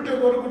గుట్టుటే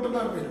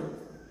కోరుకుంటున్నారు, మీరు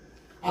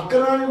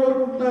అక్కరాన్ని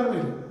కోరుకుంటున్నారు,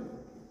 మీరు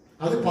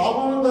అది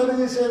పాపం దారి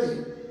చేసేది,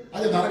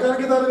 అది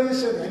నరకానికి దారి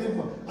చేసేది,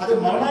 అది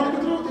మరణానికి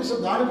ద్రోహం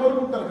తీసేది, దాన్ని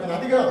కోరుకుంటున్నారు. కానీ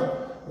అది కాదు.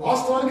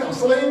 వాస్తవానికి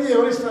అసలైంది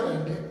ఎవరిస్తారు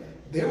అంటే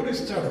దేవుడు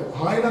ఇస్తాడు.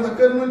 ఆయన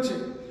దగ్గర నుంచి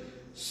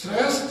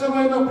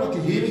శ్రేష్టమైన ప్రతి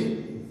ఈవి,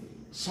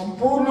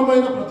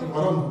 సంపూర్ణమైన ప్రతి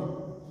వరం.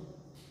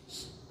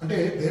 అంటే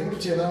దేవుడు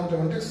ఎలా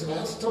ఉంటాయంటే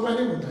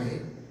శ్రేష్టమైనవి ఉంటాయి,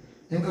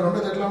 ఇంకా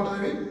రెండోది ఎట్లా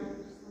ఉంటుంది?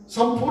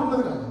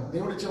 సంపూర్ణది కాదు.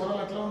 దేవుడు ఇచ్చే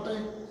వరాలు ఎట్లా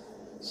ఉంటాయి?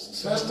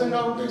 శ్రేష్టంగా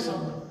ఉంటాయి.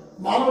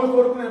 మానవులు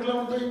కోరుకుని ఎట్లా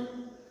ఉంటాయి?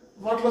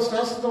 వాటిలో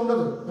శ్రేష్టత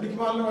ఉండదు, పనికి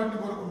మాలిన వాటిని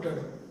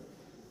కోరుకుంటాడు.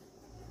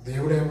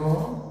 దేవుడేమో,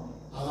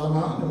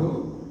 అదామా నువ్వు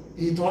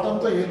ఈ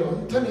తోటంతా ఏలు,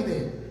 అంతా నీదే,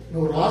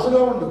 నువ్వు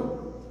రాజుగా ఉండు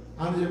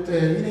అని చెప్తే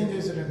ఈయనేం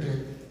చేశాడంటే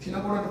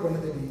తినకూడని కొన్ని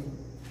తిని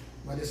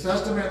మరి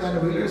శ్రేష్టమైన దాన్ని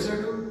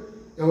వదిలేశాడు.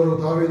 ఎవరు?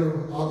 దావీదు,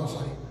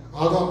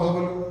 ఆదాము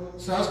హవ్వలు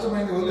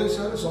శ్రేష్టమైనది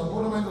వదిలేశారు,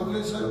 సంపూర్ణమైనది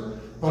వదిలేశారు,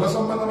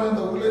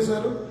 పరసంబంధమైనది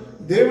వదిలేశారు,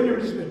 దేవుడిని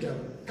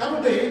విడిచిపెట్టారు.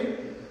 కాబట్టి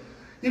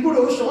ఇప్పుడు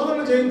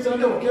శోధనలు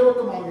జయించాలంటే ఒకే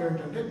ఒక్క మార్గం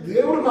ఏంటంటే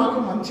దేవుడు నాకు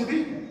మంచిది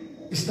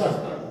ఇస్తాడు,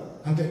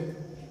 అంతే.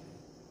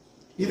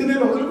 ఇది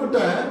నేను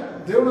వదులుకుంటా,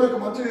 దేవుడు నాకు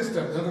మంచిది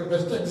ఇస్తాడు. దానికి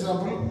బెస్ట్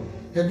ఎగ్జాంపుల్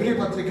హెబ్రీ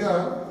పత్రిక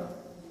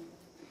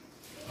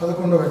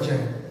 11వ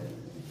అధ్యాయం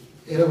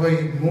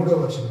 23వ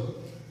వచనం.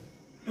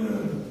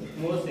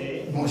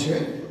 మోషే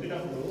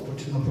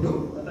పుట్టినప్పుడు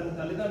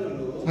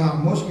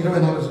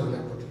 24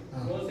 లేకపోతే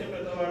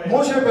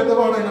మోషే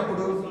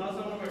పెద్దవాడైనప్పుడు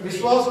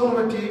విశ్వాసమును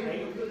బట్టి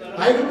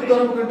ఐగుప్తు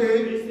ధనము కంటే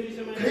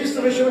క్రీస్తు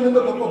విషయం మీద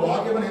గొప్ప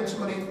భాగ్యమని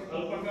ఎంచుకొని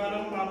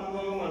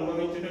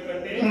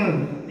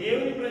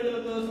దేవుని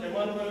ప్రజలతో శ్రమ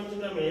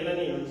అనుభవించడం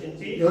మేలని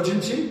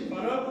యోచించి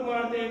ఫరో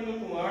కుమార్తె యొక్క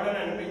కుమారుడని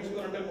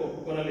అనిపించుకున్నట్టు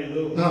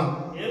ఒప్పుకొనలేదు.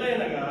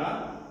 ఏలైనగా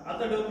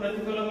అతడు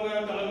ప్రతిఫలముగా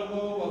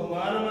కలగబో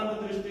బహుమానమందు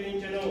దృష్టి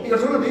ఉంచెను. ఇక్కడ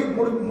చూడండి,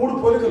 మూడు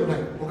పోలికలు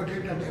ఉన్నాయి. ఒకటి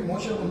ఏంటంటే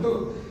మోషే ముందు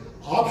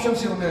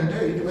ఆప్షన్స్ ఏమున్నాయంటే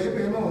ఇటువైపు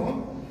ఏమో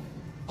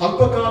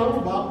అల్పకాలం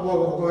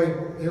పాపభోగం,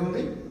 ఒకవైపు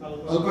ఏముంది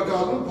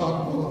అల్పకాలం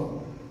పాపభోగం,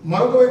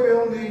 మరొక వైపు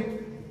ఏముంది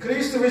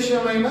క్రీస్తు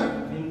విషయమైన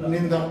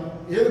నింద.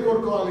 ఏది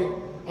కోరుకోవాలి?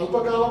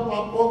 అల్పకాలం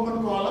పాపభోగం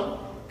అనుకోవాలా,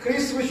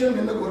 క్రీస్తు విషయం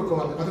నింద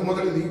కోరుకోవాలి? అది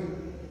మొదటిది.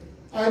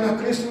 ఆయన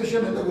క్రీస్తు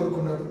విషయం నింద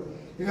కోరుకున్నాడు.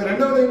 ఇక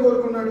రెండవది ఏం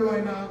కోరుకున్నాడు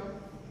ఆయన?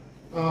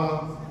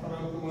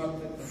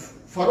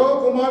 ఫరో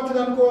కుమార్తె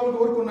అనుకోవాలని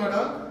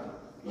కోరుకున్నాడా,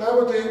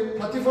 లేకపోతే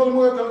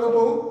ప్రతిఫలముగా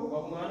కలగబోవు?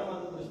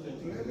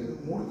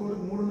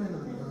 మూడు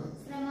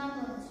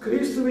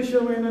క్రీస్తు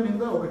విషయమైన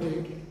నింద ఒకటి,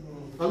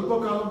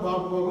 అల్పకాలం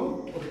భాగభోగం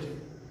ఒకటి.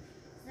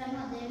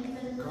 కాదమ్మా,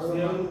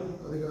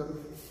 అది కాదు.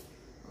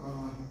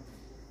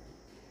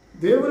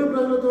 దేవుని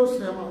ప్రజలతో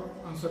శ్రమ.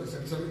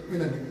 సరే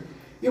వినండి.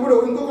 ఇప్పుడు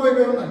ఇంకొక వైపు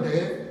ఏముందంటే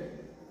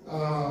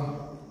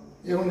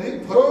ఏముంది?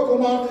 ఫరో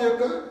కుమార్తె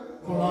యొక్క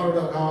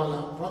కుమారుడు కావాలా?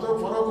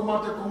 ఫరో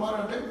కుమార్తె కుమారు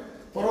అంటే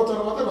ఫరో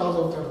తర్వాత రాజు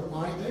అవుతాడు. మా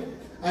అయితే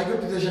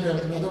ఐగుప్తు దేశానికి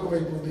వెళ్తుంది. అదొక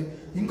వైపు ఉంది.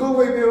 ఇంకొక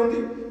వైపు ఏముంది?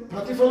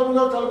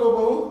 ప్రతిఫలంగా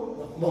కలగబోవు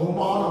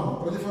బహుమానం.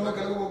 ప్రతిఫలంగా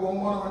కలగబో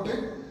బహుమానం అంటే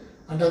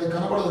అది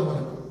కనపడదు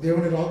మనకు.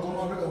 దేవుని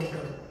రాకుమారుడుగా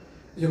ఉంటాడు.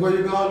 యుగ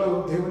యుగాలు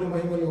దేవుని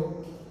మహిమలు,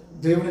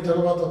 దేవుని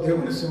తర్వాత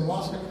దేవుని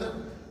సింహాసనం మీద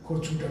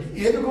కూర్చుంటాడు.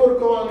 ఏది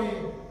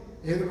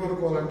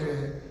కోరుకోవాలంటే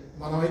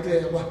మనమైతే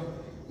అబ్బా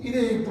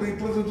ఇది ఇప్పుడు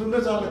చూస్తుంటే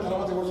చాలే,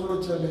 తర్వాత ఎవరు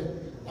చూడొచ్చాలే,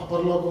 ఆ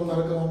పరలోకం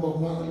నరకం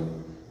బహుమానాలు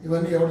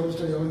ఇవన్నీ ఎవరు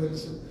చూస్తాడు ఎవరు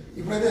తెలుసు,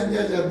 ఇప్పుడైతే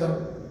ఎంజాయ్ చేద్దాం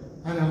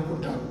అని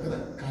అనుకుంటారు కదా.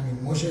 కానీ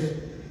మోషే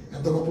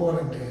ఎంత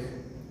గొప్పవాడంటే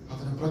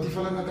అతను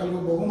ప్రతిఫలంగా కలుగు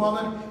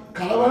బహుమానాన్ని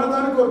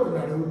కలవనదాన్ని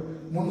కోరుకున్నాడు,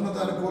 ముందున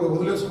దాన్ని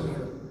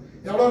వదిలేసుకున్నాడు.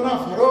 ఎవడన్నా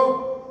ఫరో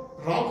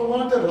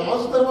రాకుమార్తె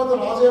రాజు తర్వాత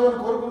రాజు ఏమని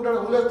కోరుకుంటాడు?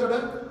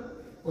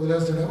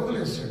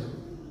 వదిలేస్తాడు.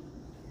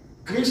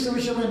 క్రీస్తు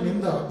విషయమైన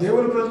నింద,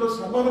 దేవుని ప్రజలు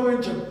శ్రమ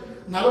అనుభవించాడు.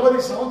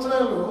 40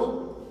 సంవత్సరాలు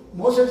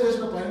మోసే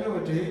చేసిన పనిని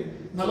బట్టి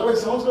 40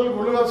 సంవత్సరాలు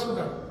గొర్రెలు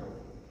కాసుకున్నాడు.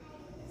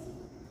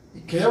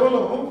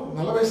 కేవలం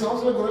 40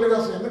 సంవత్సరాలు గొర్రెలు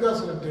కాసు ఎందుకు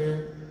కాసులంటే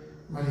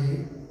మరి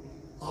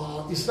ఆ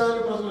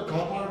ఇశ్రాయేలు ప్రజలు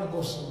కాపాడడం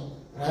కోసం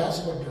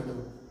ప్రయాసపడ్డాడు.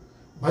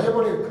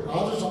 భయపడి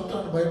రాజు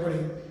సొంతాన్ని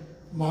భయపడి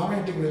మామ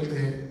ఇంటికి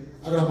వెళ్తే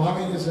అక్కడ మామ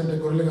ఏం చేశాడంటే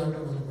గొర్రెలు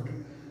కావడం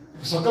మొదలుపడ్డాడు.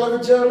 సకల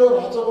విద్యలో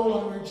రాజభవనం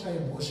అనుభవించిన ఈ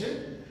మోసే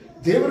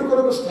దేవుని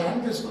కొరకు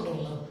స్టాండ్ తీసుకోవడం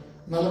వల్ల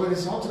 40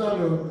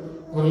 సంవత్సరాలు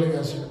గొర్రెలు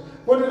కాసాడు.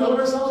 కొన్ని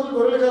 40 సంవత్సరాలు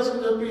గొర్రెలు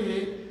కాసని చెప్పి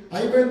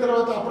అయిపోయిన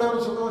తర్వాత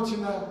అప్పుడేమైనా సుఖం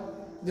వచ్చిందా?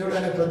 దేవుడు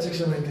ఆయన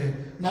ప్రత్యక్షమైతే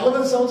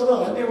 40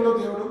 సంవత్సరాలు అన్యంలో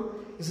దేవుడు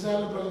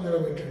ఇశ్రాయేలు ప్రజలు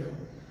నిలబెట్టాడు.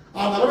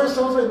 ఆ 40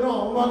 సంవత్సరాలు ఎన్నో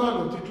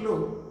అవమానాలు, తిట్లు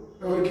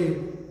ఎవరికి?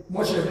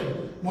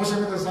 మోసే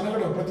మీద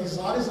సనగడం,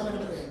 ప్రతిసారి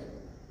సనగడమే.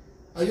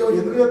 అయ్యో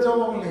ఎందుకు తెచ్చావు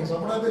మమ్మల్ని,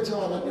 సమడానికి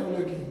తెచ్చావు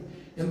అరణ్యంలోకి,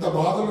 ఎంత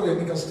బాధలు,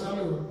 ఎన్ని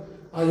కష్టాలు,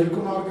 ఆ ఇరుకు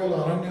మార్గాలు,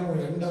 అరణ్యం,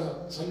 ఎండ,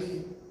 చలి.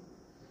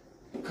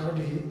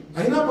 కాబట్టి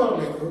అయినా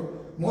పర్వాలేదు.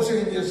 మోసే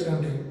ఏం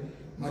చేశాడంటే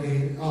మరి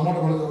ఆ మాట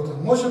మనం చదువుతాం.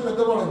 మోసే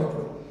పెద్దవాడు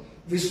అయినప్పుడు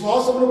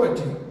విశ్వాసమును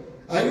బట్టి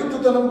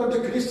ఐగుప్తుతనం కంటే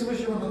క్రీస్తు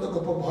విషయం అన్నంత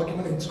గొప్ప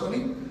భాగ్యమని ఎంచుకొని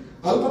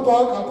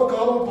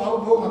అల్పకాలం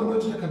పాపభోగం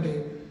అనుభవించిన కంటే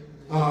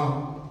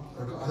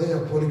అదే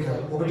పోలిక.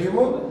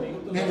 ఒకటేమో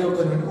నేను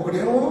చెబుతానండి,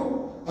 ఒకటేమో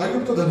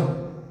ఐగుప్తు ధనం,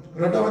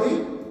 రెండవది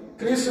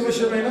క్రీస్తు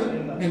విషయమైన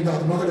నింద,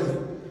 అది మొదటిది.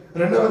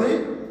 రెండవది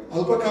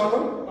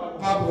అల్పకాలం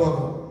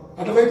పాపభోగం,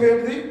 అటువైపు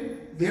ఏంటిది?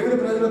 దేవుని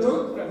ప్రజలతో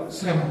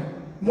శ్రమ.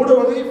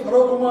 మూడవది ఫరో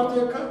కుమార్తె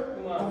యొక్క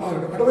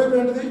కుమారుడు, అటువైపు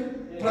ఏంటిది?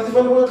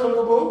 ప్రతిఫలంగా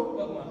కలగబో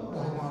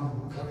బహుమానం.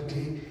 కాబట్టి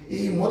ఈ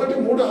మొదటి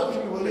 3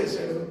 ఆప్షన్లు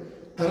వదిలేశాడు,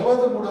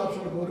 తర్వాత 3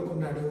 ఆప్షన్లు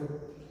కోరుకున్నాడు.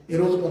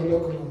 ఈరోజు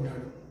పరలోకంలో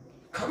ఉన్నాడు.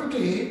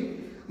 కాబట్టి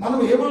మనం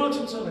ఏం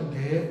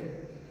ఆలోచించాలంటే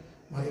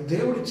మరి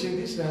దేవుడు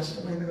ఇచ్చేది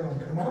శ్రేష్టమైనదిగా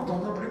ఉంటాడు. మనం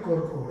తొందరపడి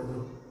కోరుకోకూడదు,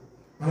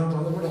 మనం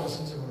తొందరపడి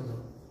ఆశించకూడదు.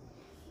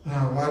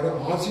 వాడు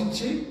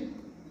ఆశించి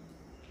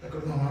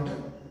ఎక్కడున్న మాట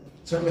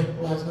సర్లే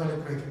వాచనాలు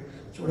ఎక్కడైతే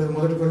చూడండి.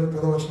 1 కొరింథీ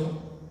 10వ వచనం,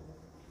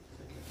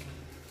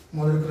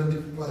 1 కొరింథీ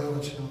 10వ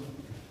వచనం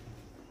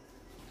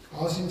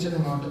ఆశించిన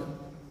మాట.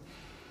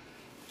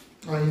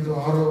 5,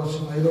 6వ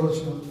వచనం, 5వ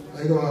వచనం,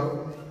 5, 6,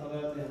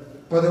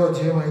 10వ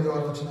అధ్యాయం 5,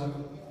 6 వచనాలు.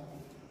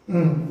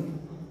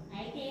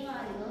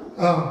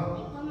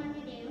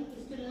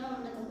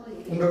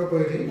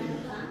 ఉండకపోయి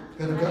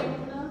కనుక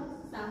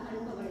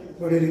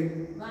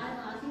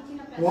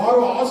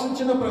వారు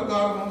ఆశించిన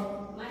ప్రకారం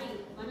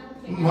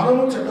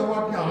మనము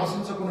చెడ్డవాటిని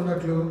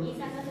ఆశించకున్నట్లు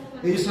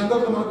ఈ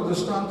సంగతులు మనకు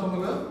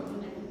దృష్టాంతముగా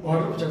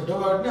వారు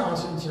చెడ్డవాటిని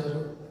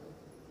ఆశించారు,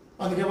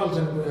 అందుకే వాళ్ళు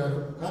చనిపోయారు.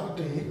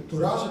 కాబట్టి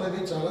దురాశ అనేది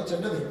చాలా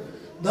చెడ్డది.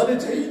 దాన్ని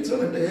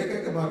జయించాలంటే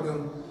ఏకైక మార్గం,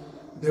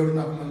 దేవుడు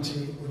నాకు మంచి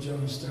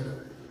ఉద్యోగం ఇస్తాడు,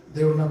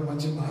 దేవుడు నాకు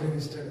మంచి భార్యను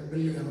ఇస్తాడు,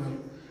 బిల్లు కనాలి,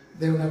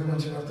 దేవుడు నాకు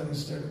మంచి వర్తన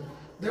ఇస్తాడు,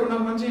 దేవుడు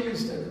నాకు మంచి ఇల్లు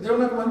ఇస్తాడు,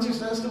 దేవుడు నాకు మంచి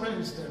శ్రేష్టమైన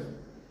ఇస్తాడు,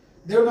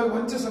 దేవుడు నాకు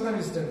మంచి సంఘం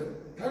ఇస్తాడు.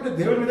 కాబట్టి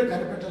దేవుడి మీద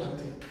కనిపెట్టాలి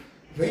అంతే.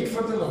 Wait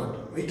for the lord,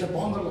 wait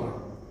upon the lord.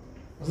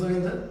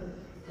 అర్థమైందా?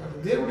 కాబట్టి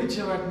దేవుడు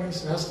ఇచ్చే వాటిని,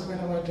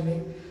 శ్రేష్టమైన వాటిని,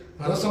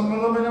 పర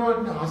సంబంధమైన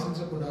వాటిని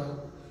ఆశించకుండా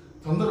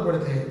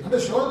తొందరపడితే, అంటే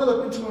శోధన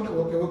తప్పించుకుంటే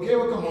ఒకే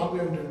ఒక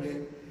మార్గం ఏంటంటే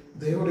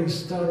దేవుడు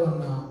ఇస్తాడు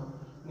అన్న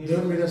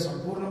దేవుడి మీద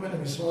సంపూర్ణమైన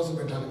విశ్వాసం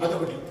పెట్టాలి.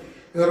 అదొకటి.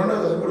 ఇక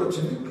రెండవది అది కూడా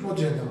వచ్చింది, క్లోజ్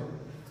చేద్దాం.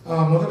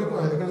 మొదటి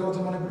ఎక్కడ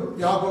చదువుతాం మనం ఇప్పుడు?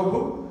 యాకోబు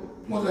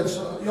మొదటి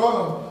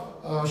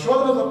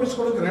శోధన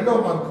తప్పించుకోవడానికి రెండవ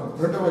మార్గం,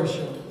 రెండవ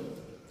విషయం.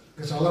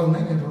 ఇంకా చాలా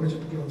ఉన్నాయి, నేను 2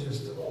 చెప్పి క్లోజ్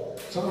చేస్తాను.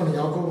 చదవండి.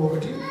 యాకోబు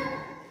 1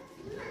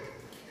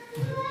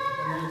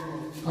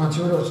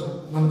 చివరి వచ్చిన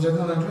మనం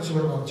చదివిన దాంట్లో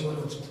చివరి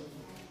వచ్చింది.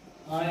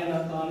 ఆయన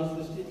తాను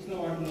సృష్టించిన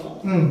వాటిలో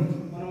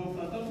మనం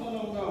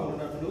ప్రతిఫలంగా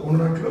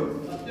ఉన్నట్లు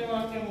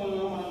సత్యవాక్యం వల్ల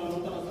మనల్ని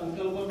తన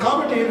సంకల్పం.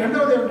 కాబట్టి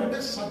రెండవది ఏమిటంటే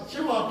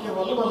సత్యవాక్యం వాక్యం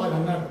వల్ల వాళ్ళకి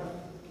అన్నాడు.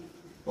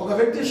 ఒక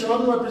వ్యక్తి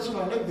శోధన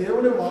తప్పించుకోవాలంటే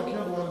దేవుని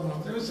వాక్యం ద్వారా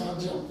మాత్రమే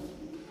సాధ్యం.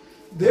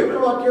 దేవుని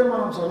వాక్యం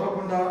మనం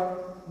చదవకుండా,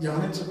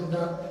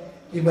 ధ్యానించకుండా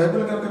ఈ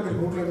బైబిల్ కనుక మీరు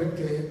గూట్లో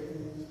పెడితే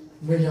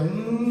మీరు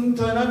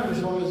ఎంతైనా మీరు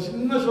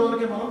చిన్న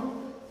శోధనకి మనం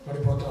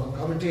పడిపోతాం.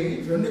 కాబట్టి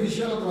 2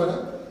 విషయాల ద్వారా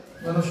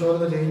మనం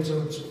శోధన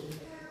చేయించవచ్చు.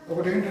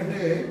 ఒకటి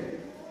ఏంటంటే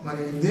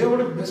మరి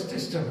దేవుడు బెస్ట్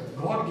ఇస్తాడు.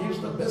 God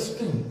gives the best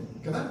thing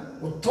కదా,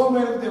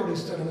 ఉత్తమమైనది దేవుడు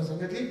ఇస్తాడన్న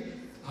సంగతి,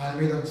 ఆయన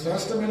మీద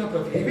శ్రేష్టమైన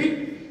ప్రతి ఇవి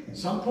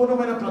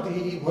సంపూర్ణమైన ప్రతి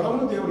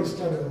వరమును దేవుడు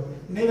ఇస్తాడు.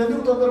 నేను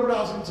ఎందుకు తొందరపడి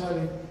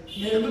ఆశించాలి,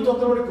 నేను ఎందుకు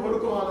తొందరపడి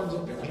కోరుకోవాలని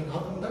చెప్పి అట్లా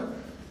కాకుండా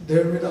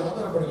దేవుడి మీద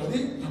ఆధారపడాలి. అది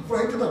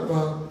అప్పుడైతే తప్ప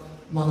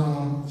మనం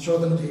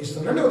శోధన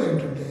చేయిస్తాం. రెండవది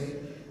ఏంటంటే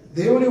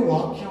దేవుని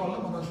వాక్యం వల్ల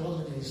మనం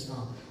శోధన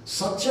చేయిస్తాం.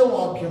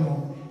 సత్యవాక్యము,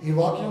 ఈ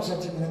వాక్యం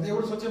సత్యమైన,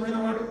 దేవుడు సత్యమైన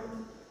వాడు,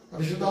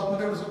 పరిశుద్ధాత్మ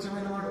దేవుడు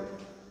సత్యమైన వాడు,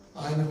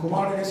 ఆయన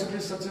కుమారుడు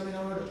యేసుక్రీస్తు సత్యమైన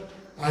వాడు,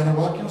 ఆయన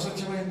వాక్యం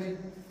సత్యమైంది.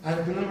 ఆయన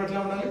పిల్లలు ఎట్లా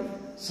ఉండాలి?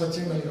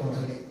 సత్యం కలిగి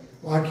ఉండాలి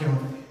వాక్యం.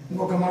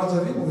 ఇంకొక మాట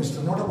చదివి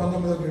ముగిస్తాం.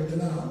 119వ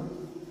కీర్తన,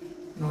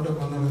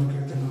 119వ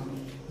కీర్తన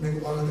మీకు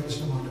బాగా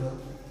తెలిసిన మాట,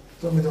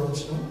 9వ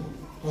వచనం,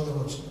 10వ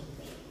వచనం.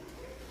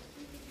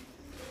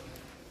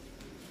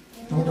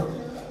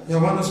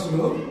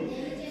 యవ్వనస్తులు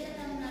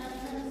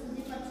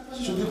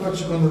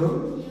శుద్ధిపరచుకొందురు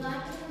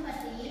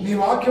నీ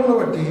వాక్యమును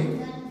బట్టి.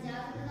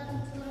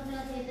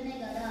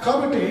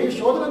 కాబట్టి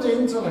శోధన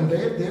చేయించాలంటే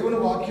దేవుని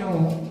వాక్యం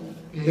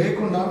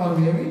లేకుండా మనం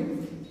ఏమి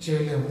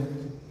చేయలేము.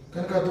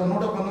 కనుక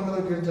 119వ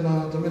కీర్తన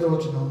 9వ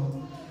వచనం,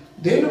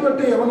 దేని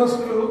బట్టి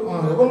యవనస్తులు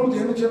ఎవరు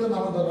దేని చేత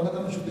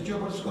అనగా శుద్ధి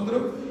చేయపరుచుకుందరు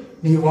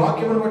నీ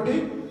వాక్యమును బట్టి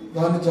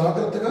దాన్ని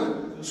జాగ్రత్తగా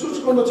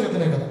చూసుకుంటూ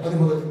చేతనే కదా. అది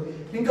మొదటి.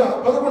 ఇంకా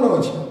 11వ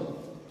వచనం,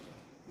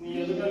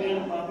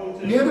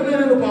 నీ ఎదుట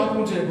నేను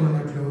పాపం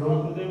చేయకున్నట్లు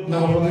నా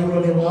హృదయంలో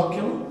నీ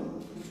వాక్యం.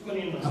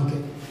 అంతే.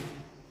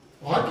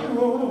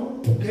 వాక్యము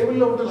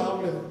టేబుల్లో ఉంటే లాభం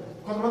లేదు.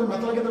 కొంతమంది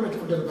మెత్తల కింద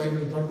పెట్టుకుంటారు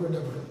బైబిల్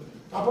పడుకునేటప్పుడు,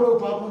 అప్పుడు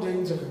పాపం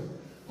చేయించలేదు.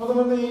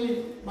 కొంతమంది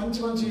మంచి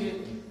మంచి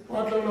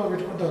వాటిల్లో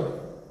పెట్టుకుంటారు,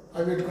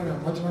 అవి పెట్టుకుని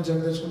మంచి మంచి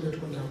అవి తెచ్చుకుని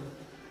పెట్టుకుంటారు,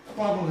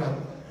 పాపం కాదు.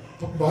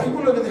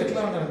 బైబిల్లో కదా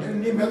ఎట్లా ఉన్నారంటే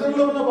నీ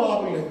మెదడులో ఉన్న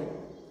పాపం లేదు.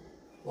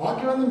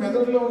 వాక్యం అనేది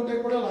మెదడులో ఉంటే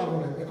కూడా లాభం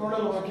లేదు. ఎక్కడ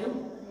ఉండాలి వాక్యం?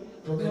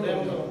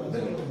 హృదయంలో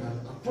ఉండాలి.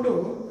 అప్పుడు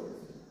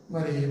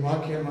మరి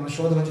వాక్యం మన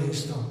శోధన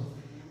చేయిస్తాం.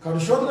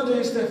 కాబట్టి శోధన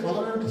చేయిస్తే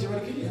ఫలం ఏమిటి?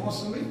 చివరికి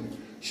ఏమొస్తుంది?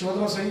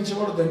 శోధన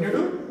సహించేవాడు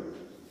ధన్యుడు,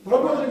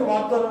 ప్రభువునికి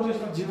వాగ్దానం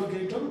చేసిన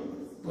జీవకిరీటం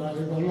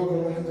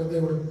పరలోకంలో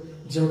దేవుడు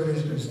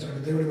జీవకిరీటం ఇస్తాడు.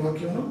 దేవుడి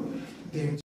వాక్యమును దీవించాడు.